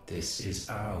 This is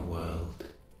our world.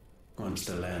 Once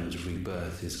the land's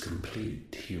rebirth is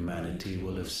complete, humanity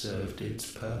will have served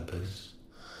its purpose.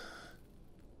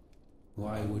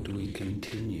 Why would we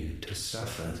continue to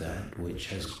suffer that which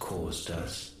has caused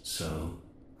us so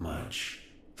much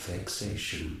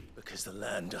vexation? Because the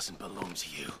land doesn't belong to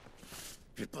you.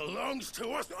 It belongs to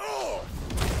us all!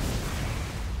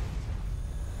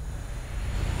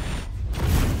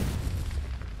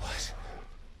 What?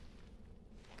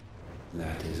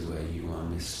 That is where you are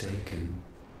mistaken.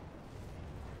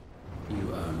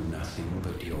 You own nothing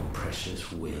but your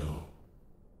precious will.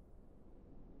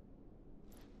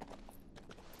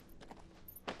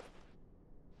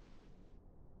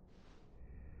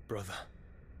 Brother.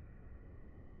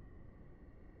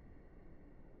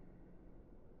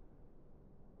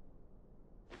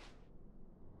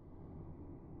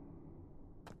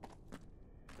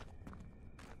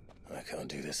 I can't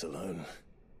do this alone.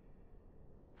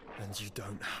 And you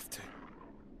don't have to.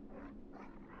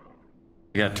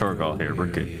 We got Torgal here, we're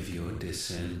good. Of your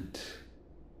descent.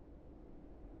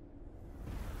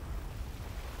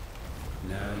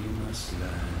 Now you must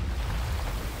learn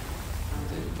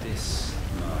that this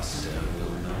master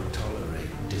will not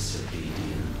tolerate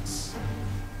disobedience.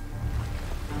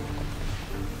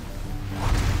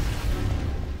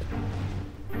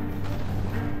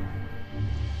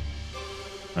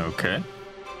 Okay.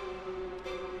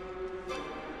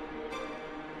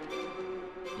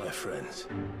 My friends,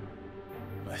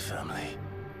 my family.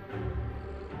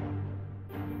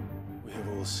 We have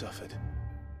all suffered,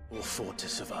 all fought to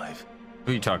survive.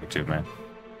 Who are you talking to, man?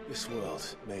 This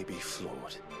world may be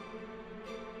flawed.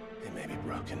 It may be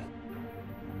broken.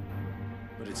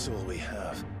 But it's all we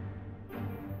have.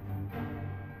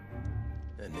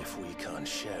 And if we can't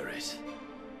share it,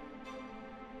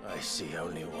 I see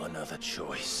only one other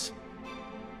choice.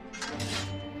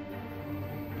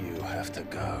 You have to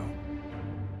go.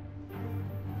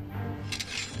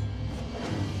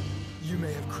 You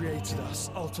may have created us,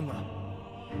 Ultima.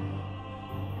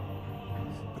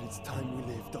 But it's time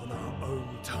we lived on our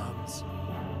own terms.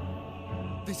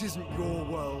 This isn't your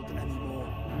world anymore.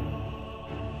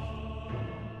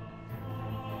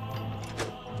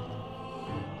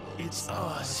 It's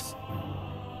ours.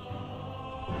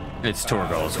 It's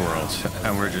Torgal's world,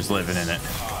 and we're just living in it.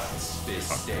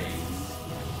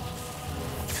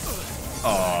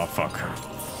 Oh, fuck.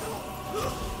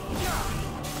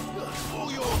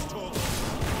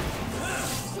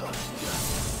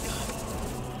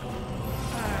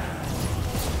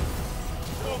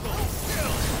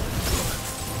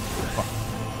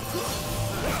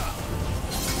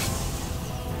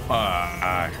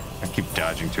 I keep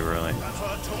dodging too early.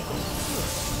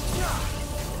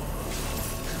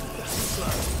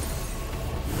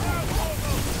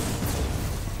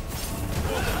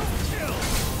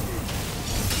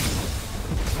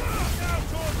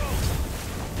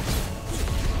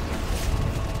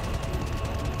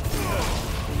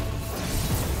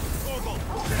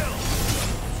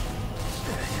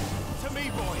 To me,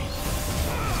 boy.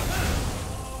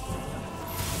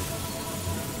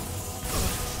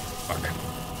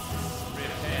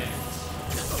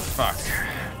 Fuck.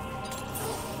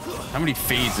 How many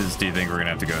phases do you think we're gonna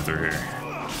have to go through here?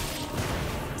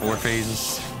 4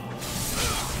 phases?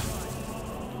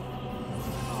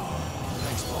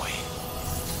 Thanks, boy.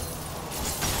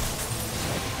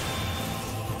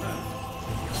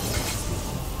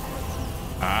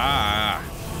 Ah.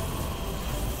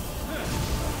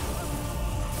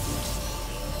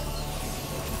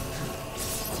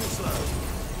 Too slow.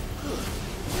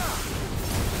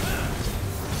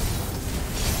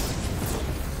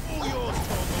 All yours,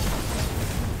 Torgal.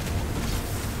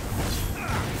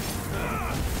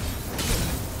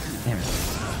 Damn it.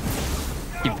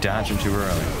 Keep dodging too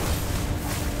early.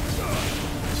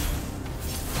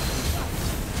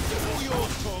 All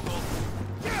yours, Torgal.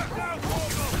 Now,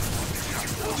 Torgal.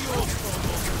 All yours,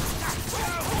 Torgal.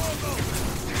 Now, Torgal.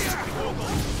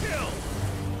 Torgal, kill.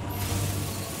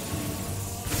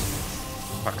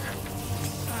 Fuck.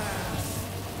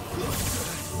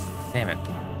 Damn it.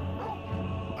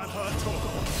 I've heard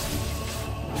Torgal.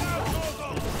 Now,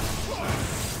 Torgal.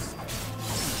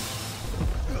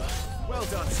 Well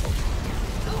done, Torgal.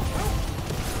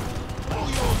 All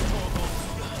yours, Torgal.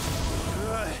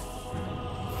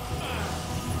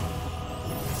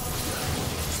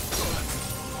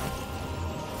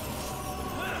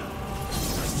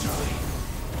 Nice try.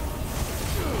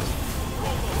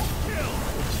 Torgal, kill.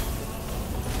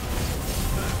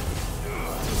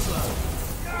 Too slow.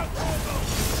 Now, Torgal.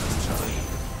 Nice try.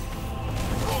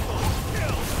 Torgal,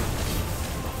 kill.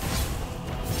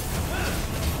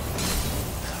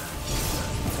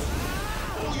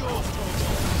 All yours,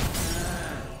 Torgal.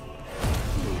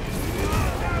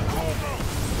 Now, Torgal.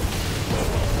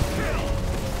 Torgal, kill.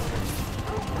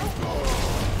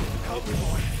 Help me,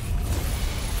 boy.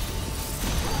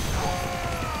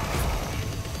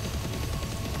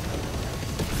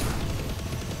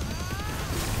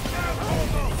 Now,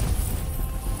 Torgal.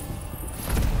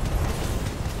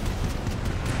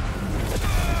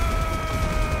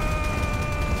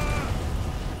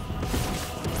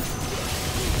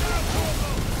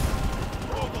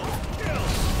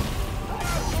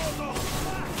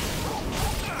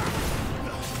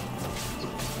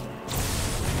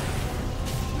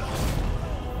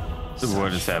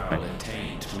 What is happening?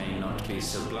 Attained may not be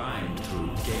sublimed through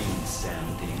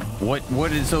gainstanding. What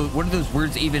do those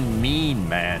words even mean,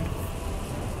 man?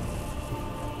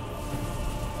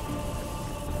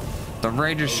 The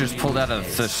writers just pulled out a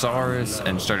thesaurus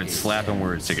and started slapping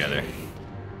words together.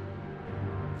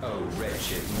 Oh,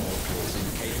 wretched mortals,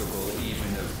 incapable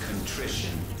even of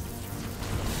contrition.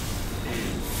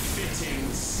 In fitting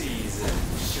season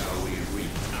shall we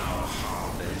reap our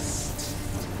harvest.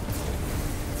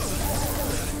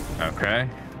 Okay.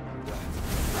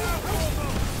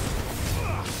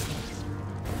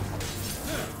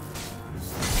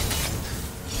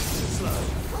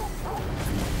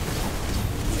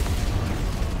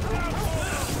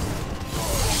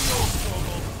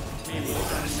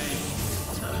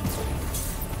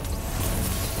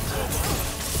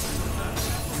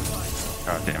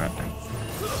 God damn it.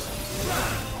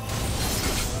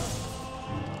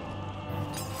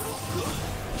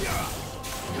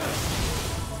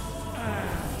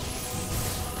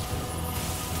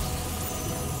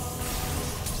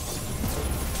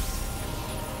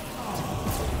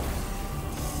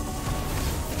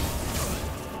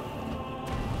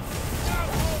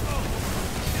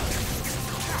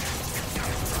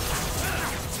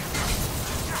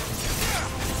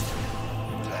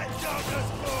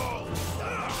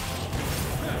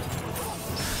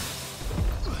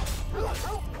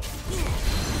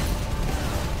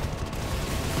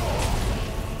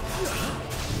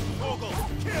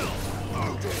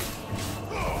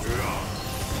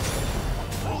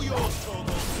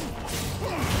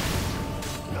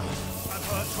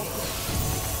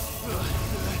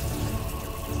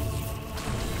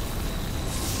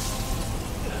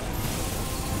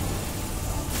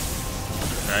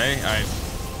 Okay,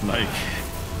 like,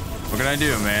 what can I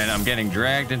do, man? I'm getting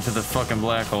dragged into the fucking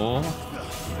black hole.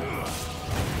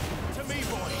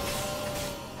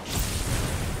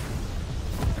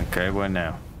 Okay, what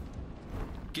now?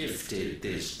 Gifted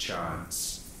this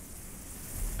chance,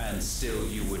 and still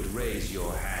you would raise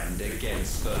your hand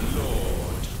against the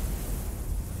Lord.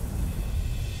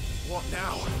 What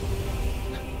now?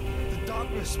 The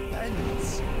darkness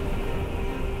bends.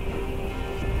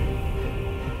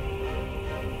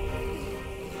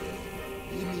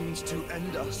 He means to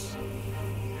end us.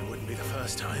 It wouldn't be the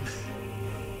first time.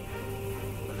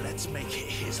 But let's make it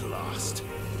his last.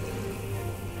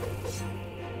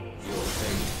 Your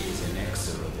fate is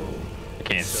inexorable. I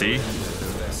can't see.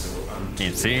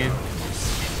 Can't see.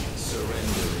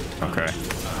 Okay.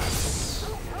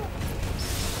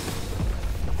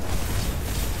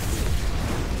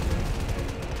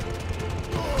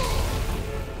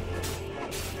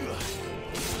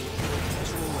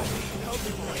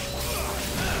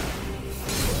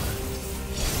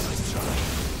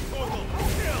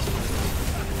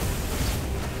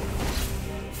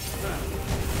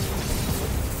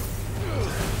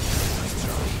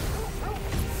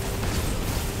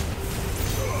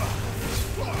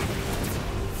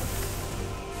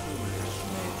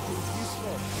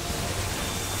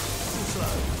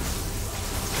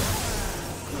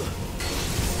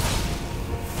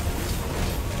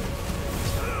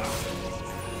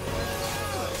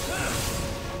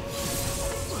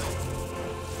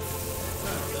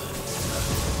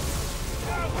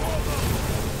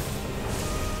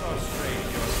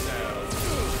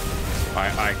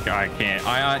 I can't.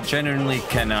 I genuinely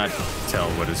cannot tell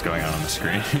what is going on the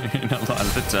screen a lot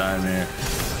of the time here.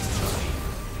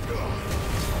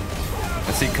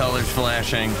 I see colors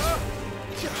flashing,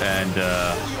 and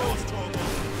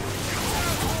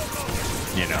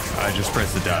you know, I just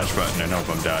press the dodge button and hope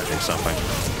I'm dodging something.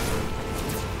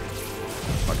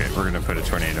 Okay, we're gonna put a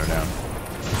tornado down.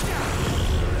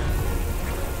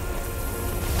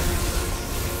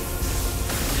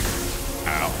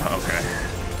 Ow, okay.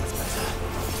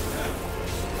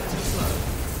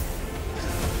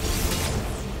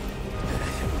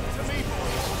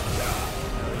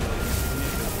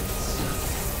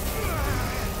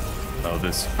 Oh,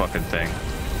 this fucking thing.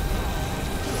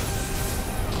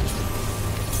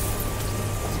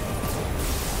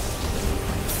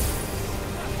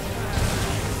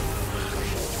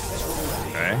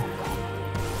 Okay.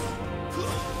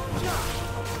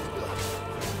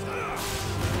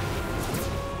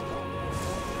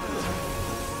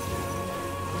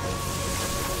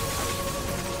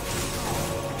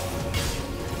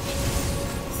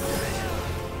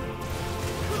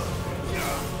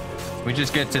 We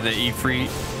just get to the Ifrit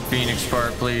Phoenix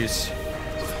part, please.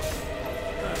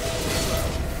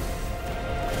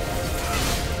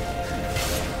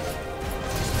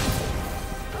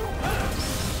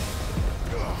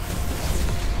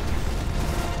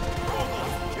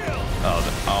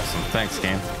 Oh, awesome. Thanks,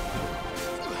 game.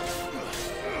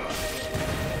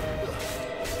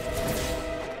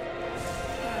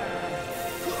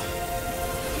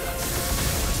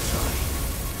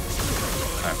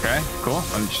 Okay, cool.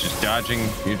 I'm just dodging.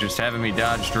 You're just having me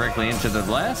dodge directly into the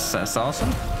blast. That's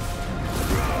awesome.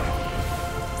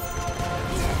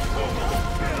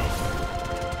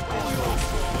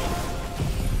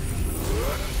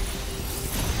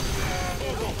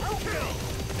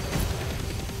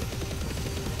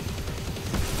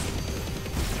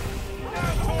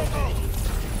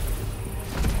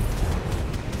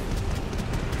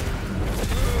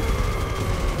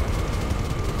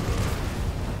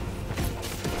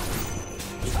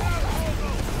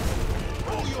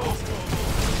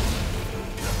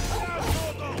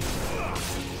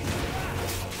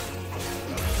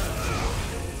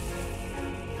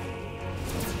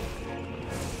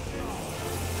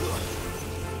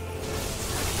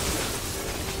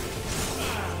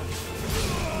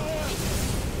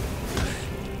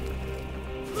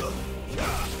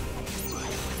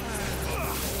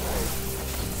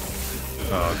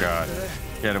 Oh god.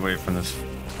 Get away from this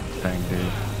thing, dude.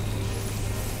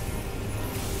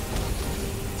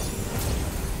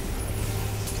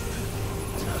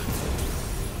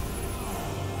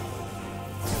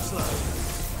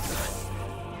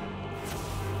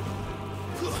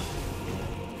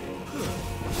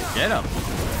 Get him.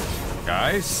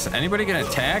 Guys, anybody gonna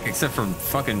attack except for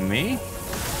fucking me?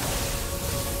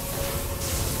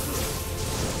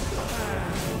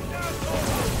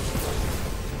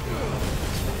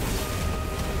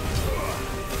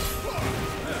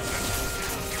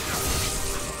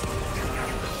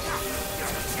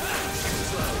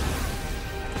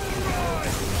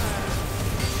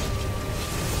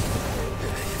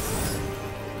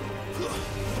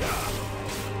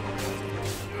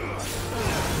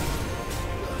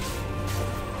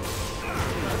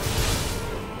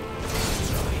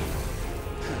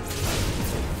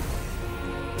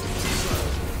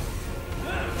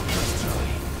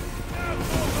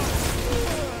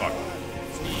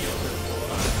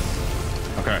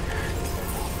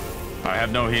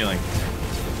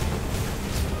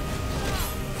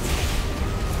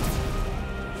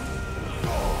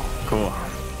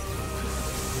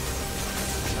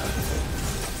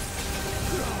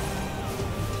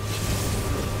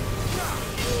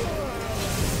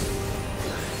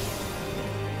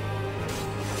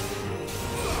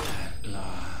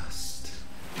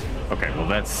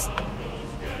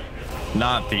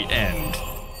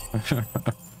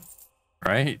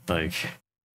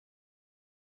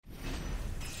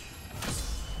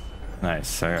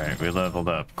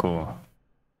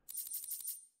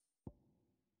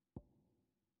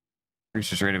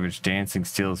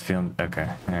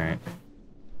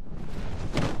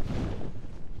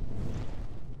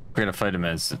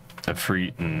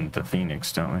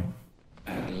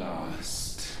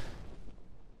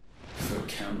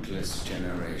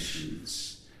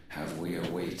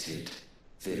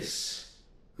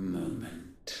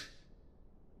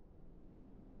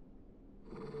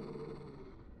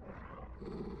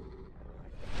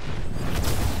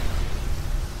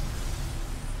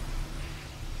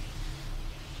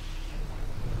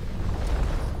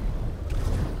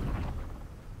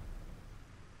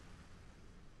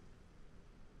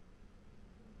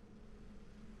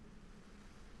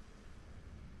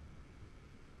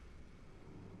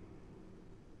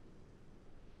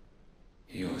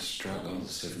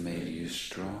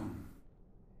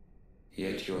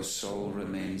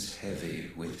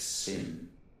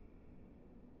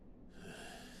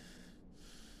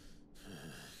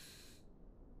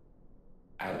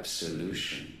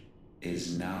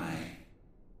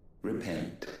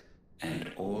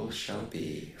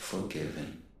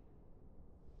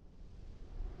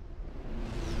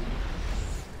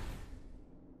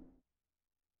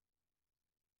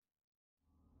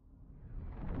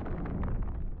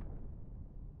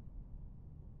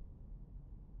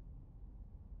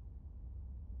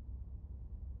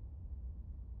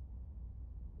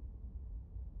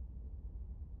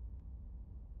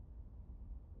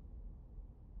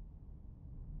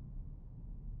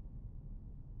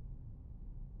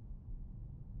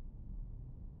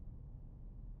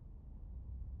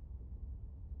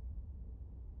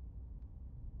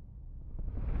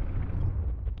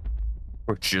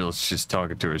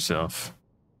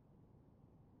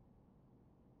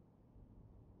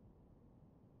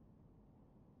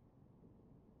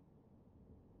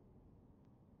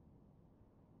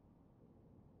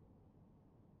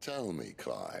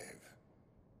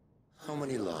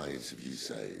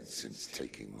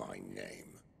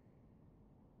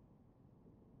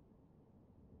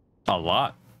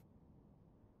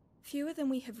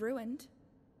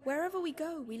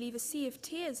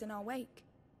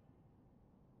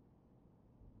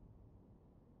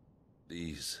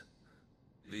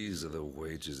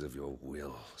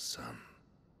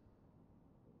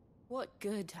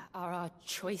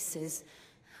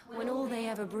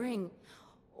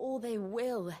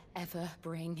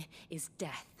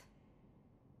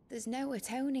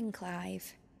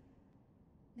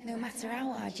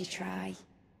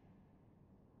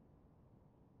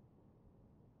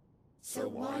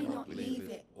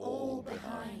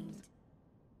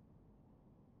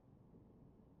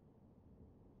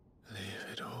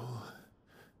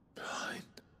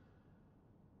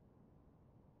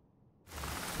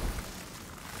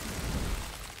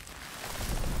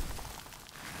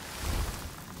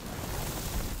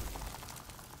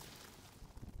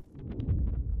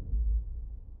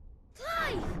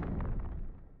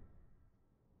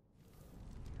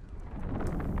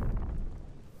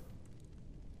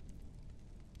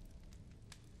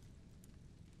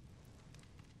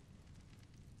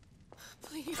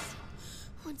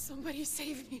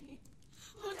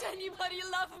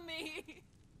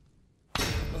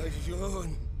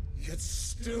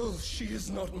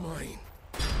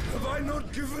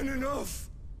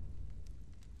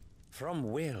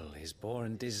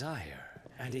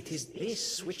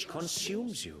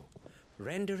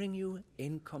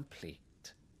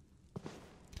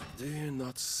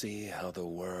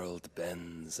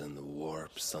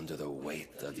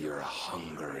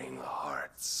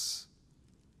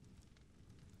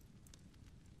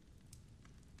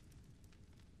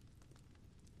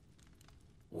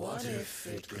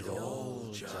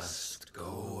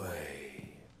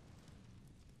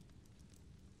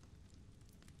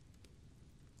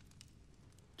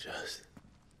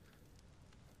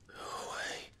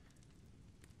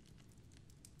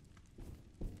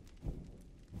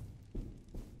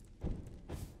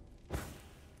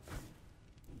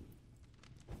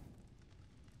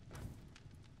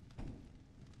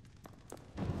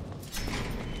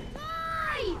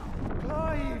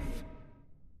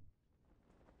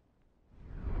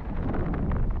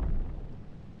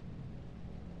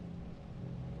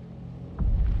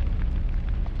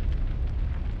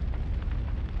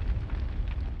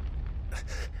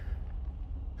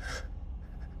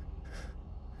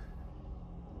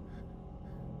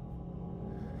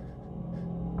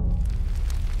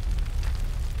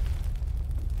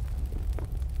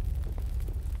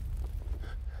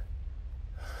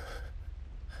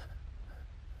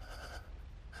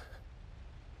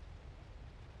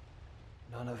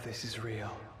 None of this is real.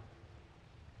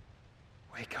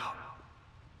 Wake up.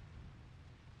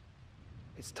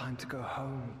 It's time to go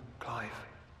home, Clive.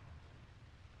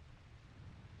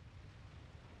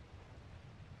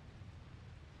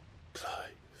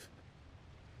 Clive.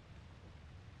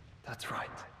 That's right.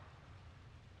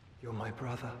 You're my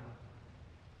brother.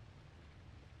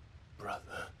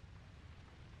 Brother.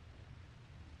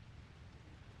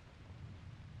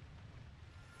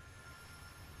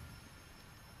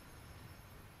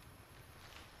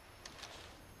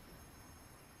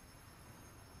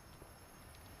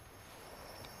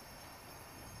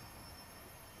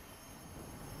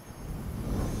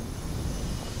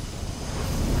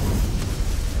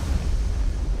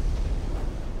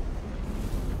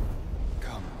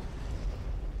 Come.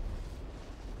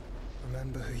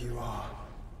 Remember who you are.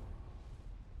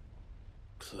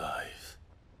 Clive.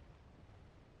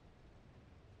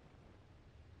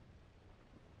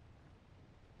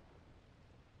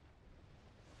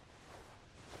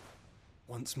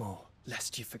 Once more,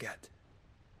 lest you forget.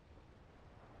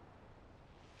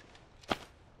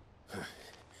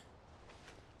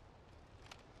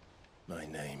 My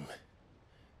name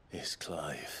is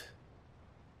Clive.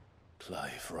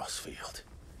 Clive Rosfield.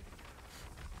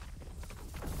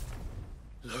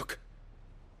 Look,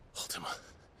 Ultima.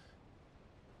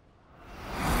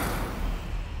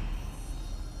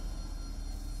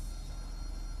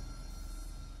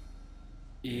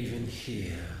 Even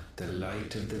here, the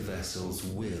light of the vessel's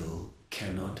will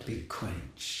cannot be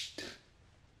quenched.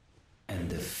 And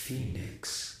the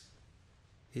Phoenix,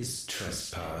 his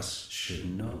trespass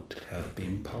should not have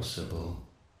been possible.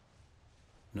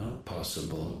 Not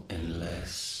possible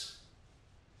unless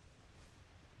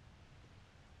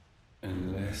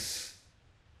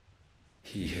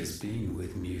he has been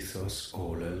with Mythos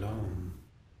all along.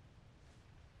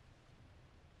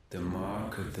 The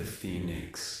mark of the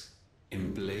Phoenix,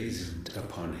 emblazoned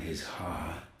upon his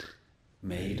heart,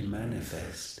 made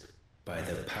manifest by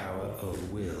the power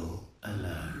of will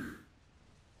alone.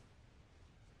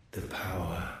 The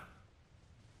power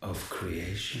of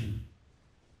creation.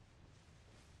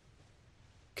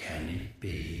 Can it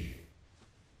be?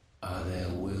 Are their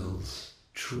wills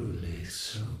truly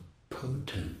so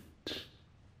potent?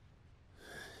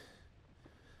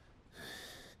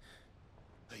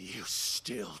 Are you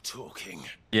still talking?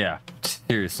 Yeah,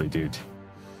 seriously, dude.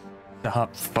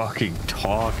 Stop fucking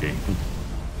talking.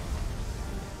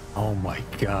 Oh my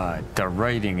god, the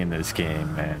writing in this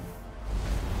game, man.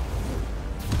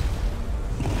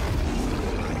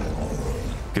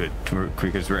 Good,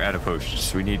 because we're out of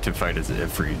potions. We need to fight as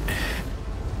Ifrit.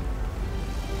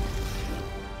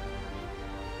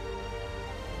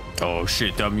 Oh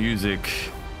shit, the music.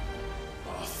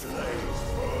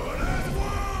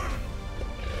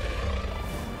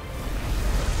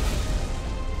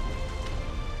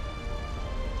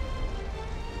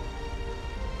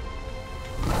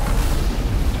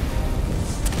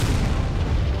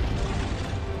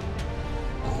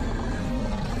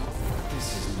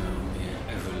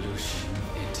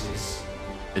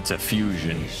 It's a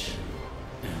fusion.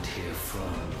 And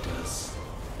herefrom does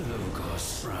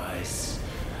Logos rise.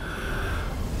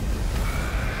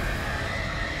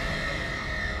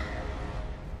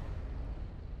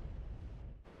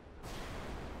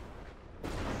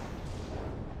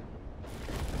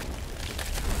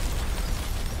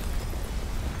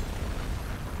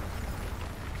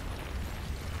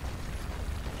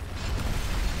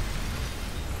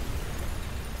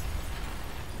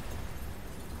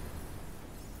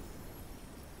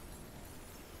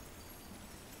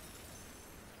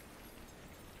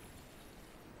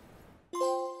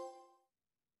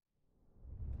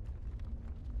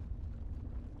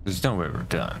 There's no way we're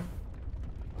done.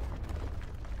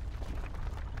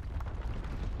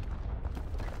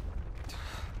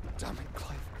 Damn it,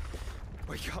 Clive.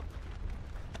 Wake up.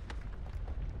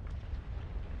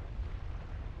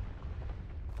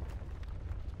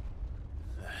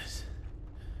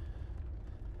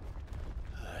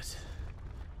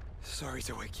 Sorry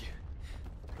to wake you,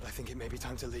 but I think it may be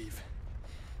time to leave.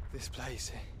 This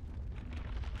place.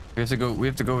 We have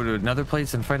to go to another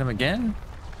place and fight him again?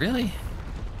 Really?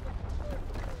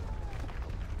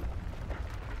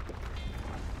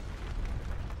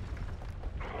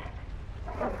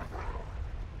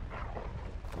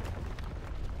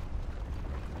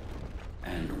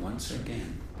 And once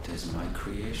again does my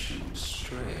creation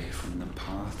stray from the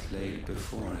path laid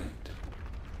before it.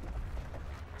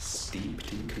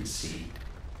 Steeped in conceit,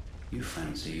 you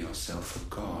fancy yourself a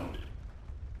god.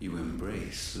 You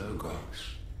embrace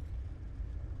Logos.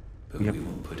 But we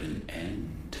will put an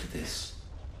end to this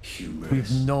Hubris. We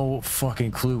have no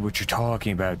fucking clue what you're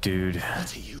talking about, dude.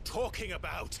 What are you talking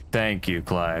about? Thank you,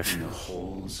 Clive. In the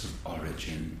halls of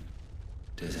origin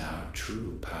does our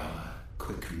true power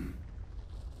quicken.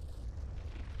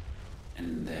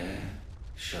 And there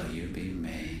shall you be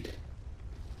made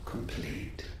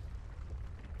complete.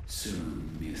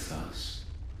 Soon, Mythos,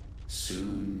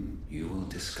 soon you will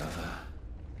discover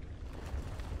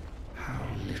how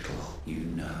little you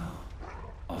know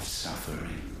of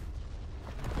suffering.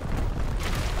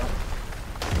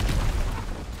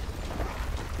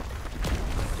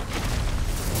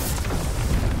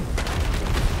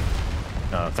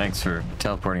 Oh, thanks for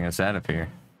teleporting us out of here.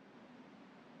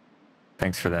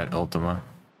 Thanks for that, Ultima.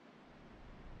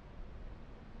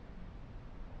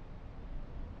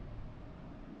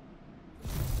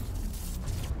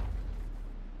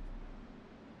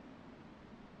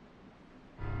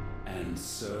 And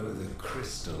so the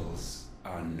crystals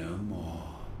are no more.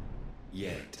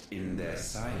 Yet in their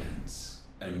silence,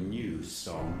 a new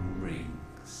song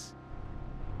rings.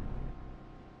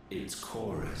 Its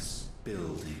chorus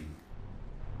building,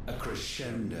 a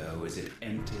crescendo as it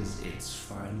enters its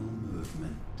final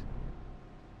movement,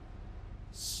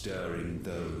 stirring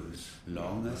those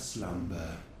long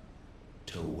aslumber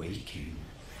to waking.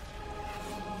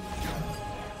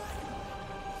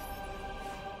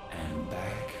 And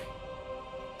back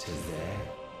to their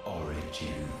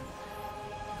origin.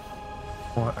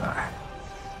 What?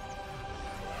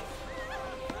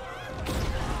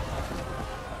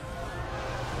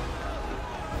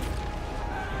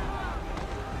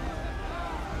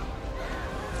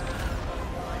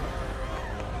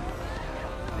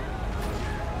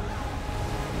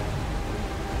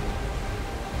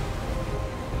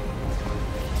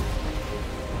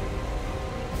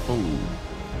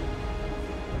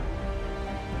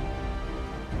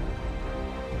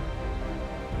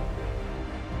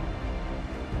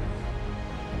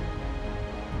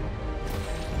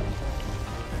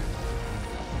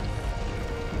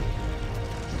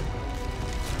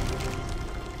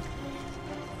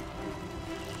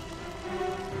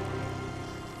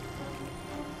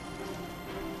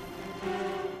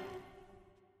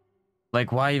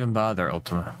 Like, why even bother,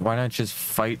 Ultima? Why not just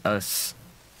fight us?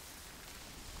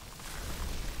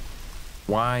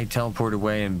 Why teleport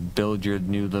away and build your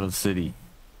new little city?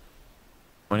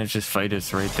 Why not just fight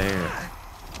us right there?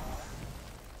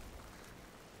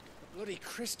 The bloody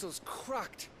crystal's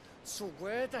cracked. So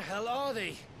where the hell are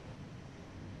they?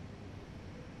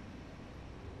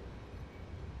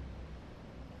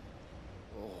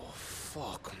 Oh,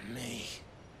 fuck me.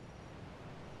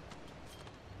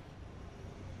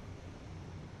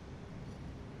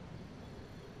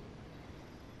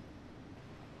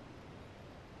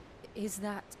 Is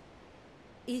that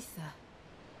ether?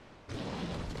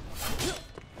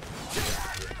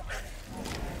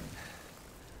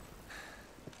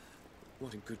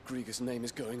 What in good Grieger's name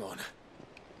is going on?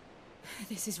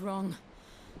 This is wrong.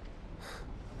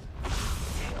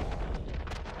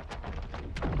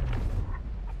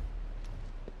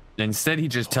 Instead, he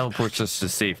just teleports us to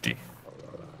safety.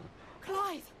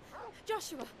 Clive!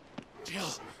 Joshua! Jill!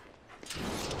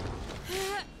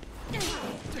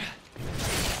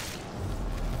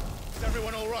 Is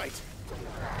everyone all right?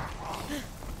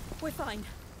 We're fine.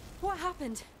 What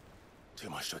happened? Too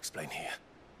much to explain here.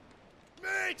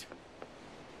 Mate!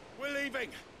 We're leaving!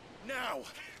 Now!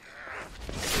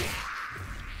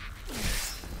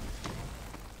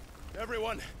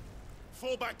 Everyone,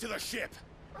 fall back to the ship!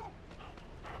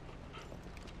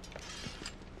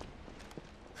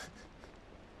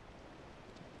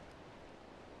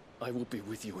 I will be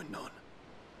with you anon.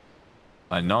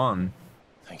 Anon?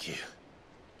 Thank you.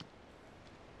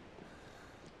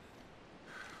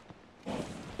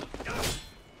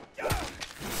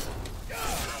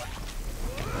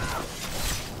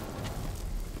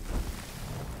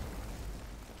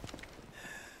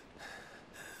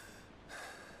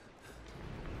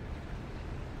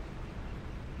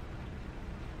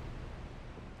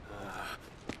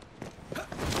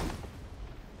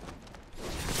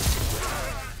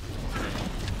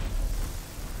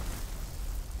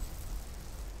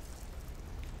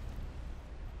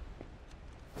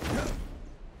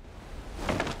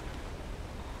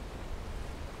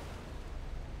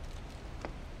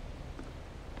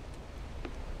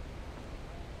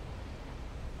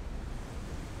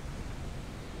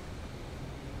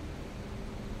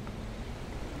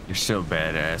 You're so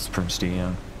badass, Prince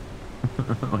Dion.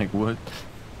 Like, what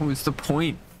was the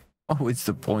point? What was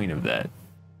the point of that?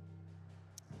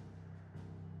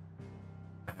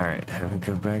 Alright, we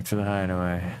go back to the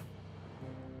hideaway.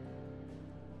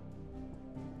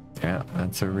 Yeah,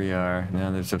 that's where we are.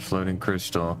 Now there's a floating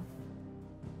crystal.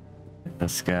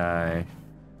 This guy.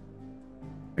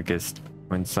 I guess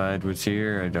Twinside was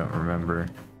here. I don't remember.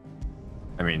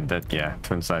 I mean, that, yeah,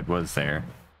 Twinside was there.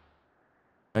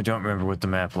 I don't remember what the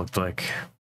map looked like.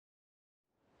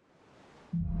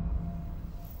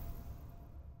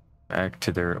 Back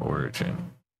to their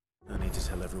origin. I need to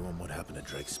tell everyone what happened at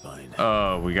Drake's Spine.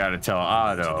 Oh, we gotta tell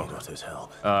Otto. Need Otto's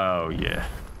help. Oh, yeah.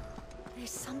 There's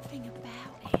something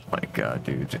about it. Oh my god,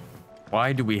 dude.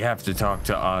 Why do we have to talk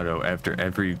to Otto after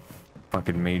every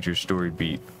fucking major story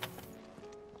beat?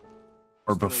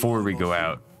 Or before we go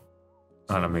out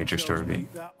on a major story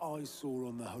beat? That I saw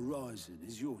on the horizon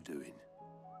is your doing.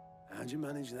 How'd you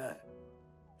manage that?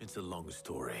 It's a long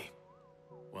story.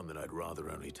 One that I'd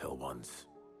rather only tell once.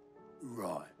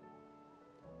 Right.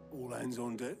 All hands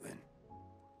on deck then.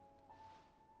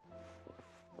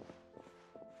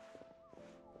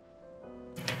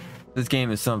 This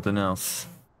game is something else.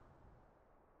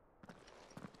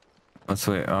 Let's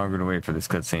wait. Oh, I'm gonna wait for this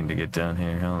cutscene to get done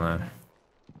here. Hold on.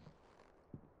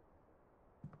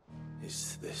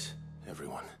 Is this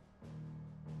everyone?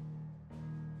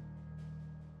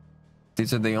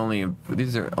 These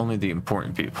are only the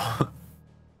important people.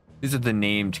 These are the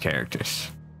named characters.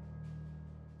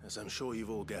 As I'm sure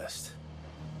you've all guessed,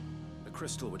 the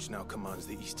crystal which now commands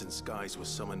the eastern skies was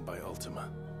summoned by Ultima.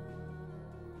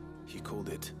 He called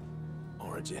it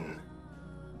Origin.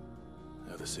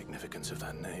 Though the significance of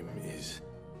that name is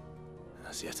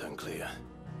as yet unclear.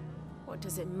 What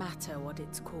does it matter what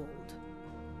it's called?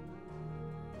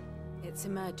 Its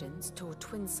emergence tore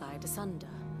Twinside asunder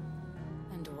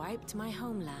and wiped my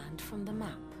homeland from the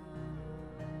map.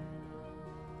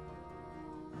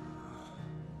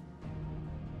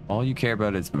 All you care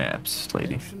about is maps,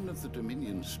 lady. Mention of the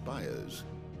Dominion spires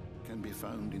can be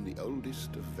found in the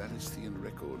oldest of Valisthean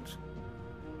records.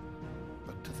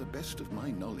 But to the best of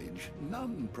my knowledge,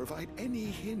 none provide any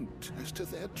hint as to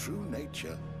their true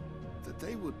nature. That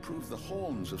they would prove the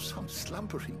horns of some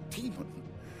slumbering demon.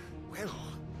 Well,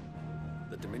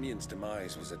 the Dominion's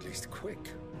demise was at least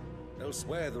quick.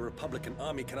 Elsewhere, the Republican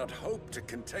army cannot hope to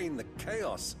contain the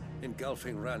chaos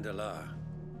engulfing Randalar.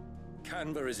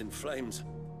 Canva is in flames,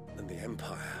 and the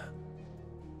Empire.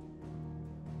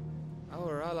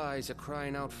 Our allies are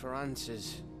crying out for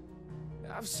answers.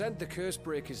 I've sent the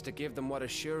Cursebreakers to give them what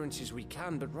assurances we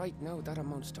can, but right now that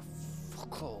amounts to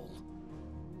fuck all.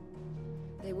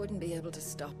 They wouldn't be able to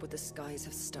stop what the skies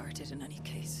have started in any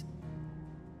case.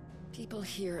 People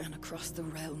here and across the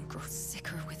realm grow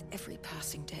sicker with every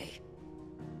passing day.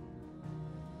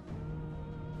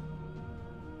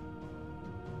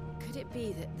 Could it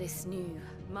be that this new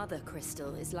Mother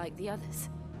Crystal is like the others?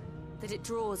 That it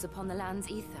draws upon the land's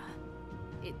ether?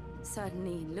 It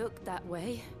certainly looked that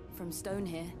way from stone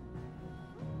here.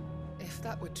 If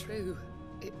that were true,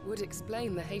 it would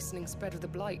explain the hastening spread of the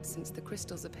Blight since the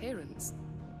crystal's appearance.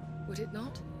 Would it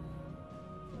not?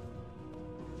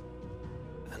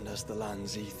 And as the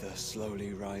land's ether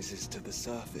slowly rises to the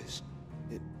surface,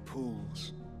 it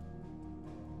pools,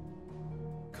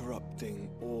 corrupting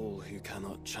all who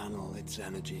cannot channel its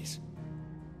energies.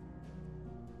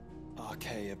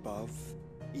 Archay above,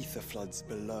 ether floods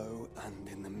below, and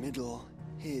in the middle,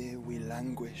 here we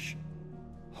languish,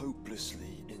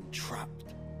 hopelessly entrapped.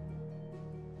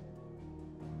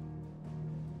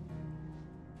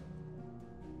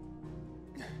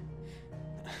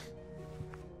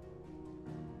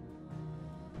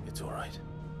 It's all right.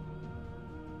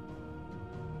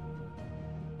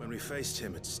 When we faced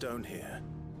him at Stone here,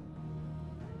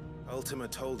 Ultima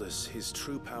told us his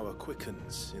true power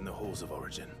quickens in the halls of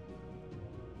Origin.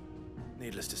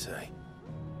 Needless to say,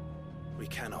 we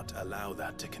cannot allow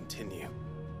that to continue.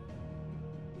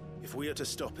 If we are to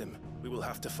stop him, we will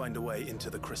have to find a way into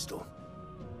the crystal.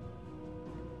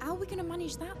 How are we gonna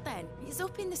manage that then? It's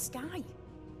up in the sky.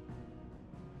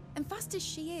 And fast as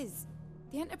she is,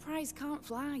 the Enterprise can't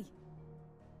fly.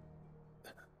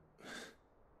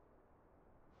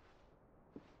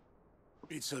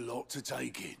 It's a lot to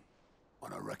take in,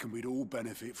 and I reckon we'd all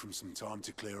benefit from some time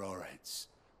to clear our heads.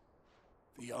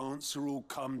 The answer will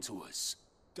come to us.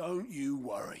 Don't you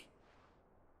worry.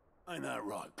 Ain't that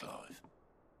right, Clive?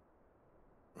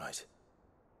 Right.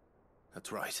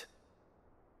 That's right.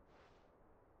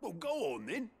 Well, go on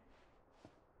then.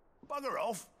 Bugger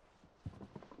off.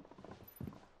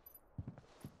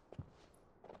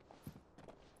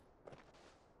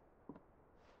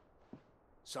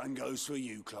 Same goes for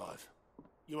you, Clive.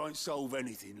 You won't solve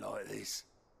anything like this.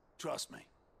 Trust me.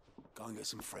 Go and get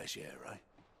some fresh air, eh?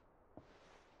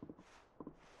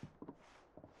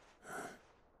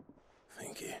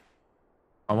 Thank you.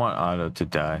 I want Otto to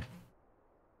die.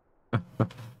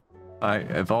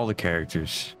 Of all the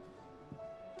characters,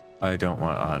 I don't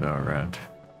want Otto around.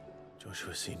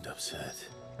 Joshua seemed upset.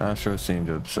 Joshua seemed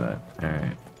upset.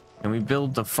 Alright. Can we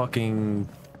build the fucking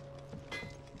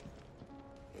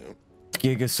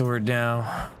Giga Sword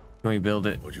now? Can we build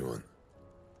it? What do you want?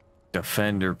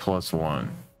 Defender +1.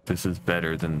 This is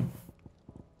better than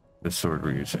the sword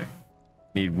we're using.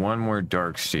 Need one more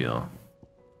dark steel.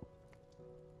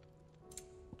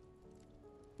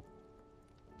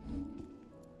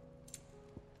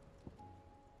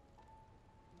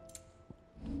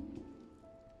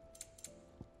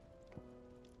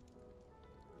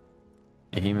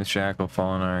 Behemoth Shackle,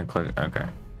 Fallen Iron, okay.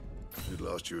 It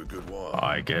last you a good while.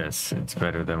 I guess it's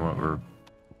better than what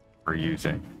we're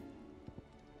using.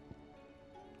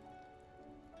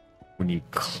 We need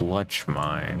Clutch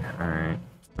Mine. All right,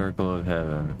 Circle of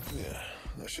Heaven. Yeah,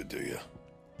 that should do you.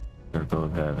 Circle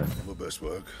of Heaven. My best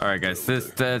work. All right, guys.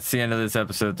 That's the end of this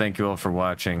episode. Thank you all for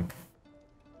watching.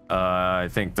 I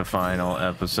think the final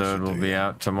episode will be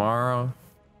out tomorrow.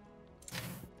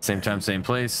 Same time, same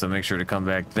place. So make sure to come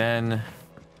back then.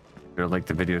 If you like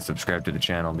the video, subscribe to the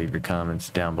channel, leave your comments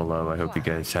down below. I hope you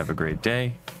guys have a great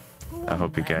day. I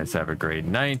hope you guys have a great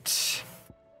night.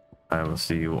 I will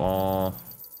see you all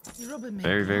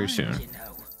very, very soon.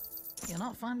 You'll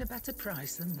not find a better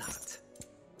price than that.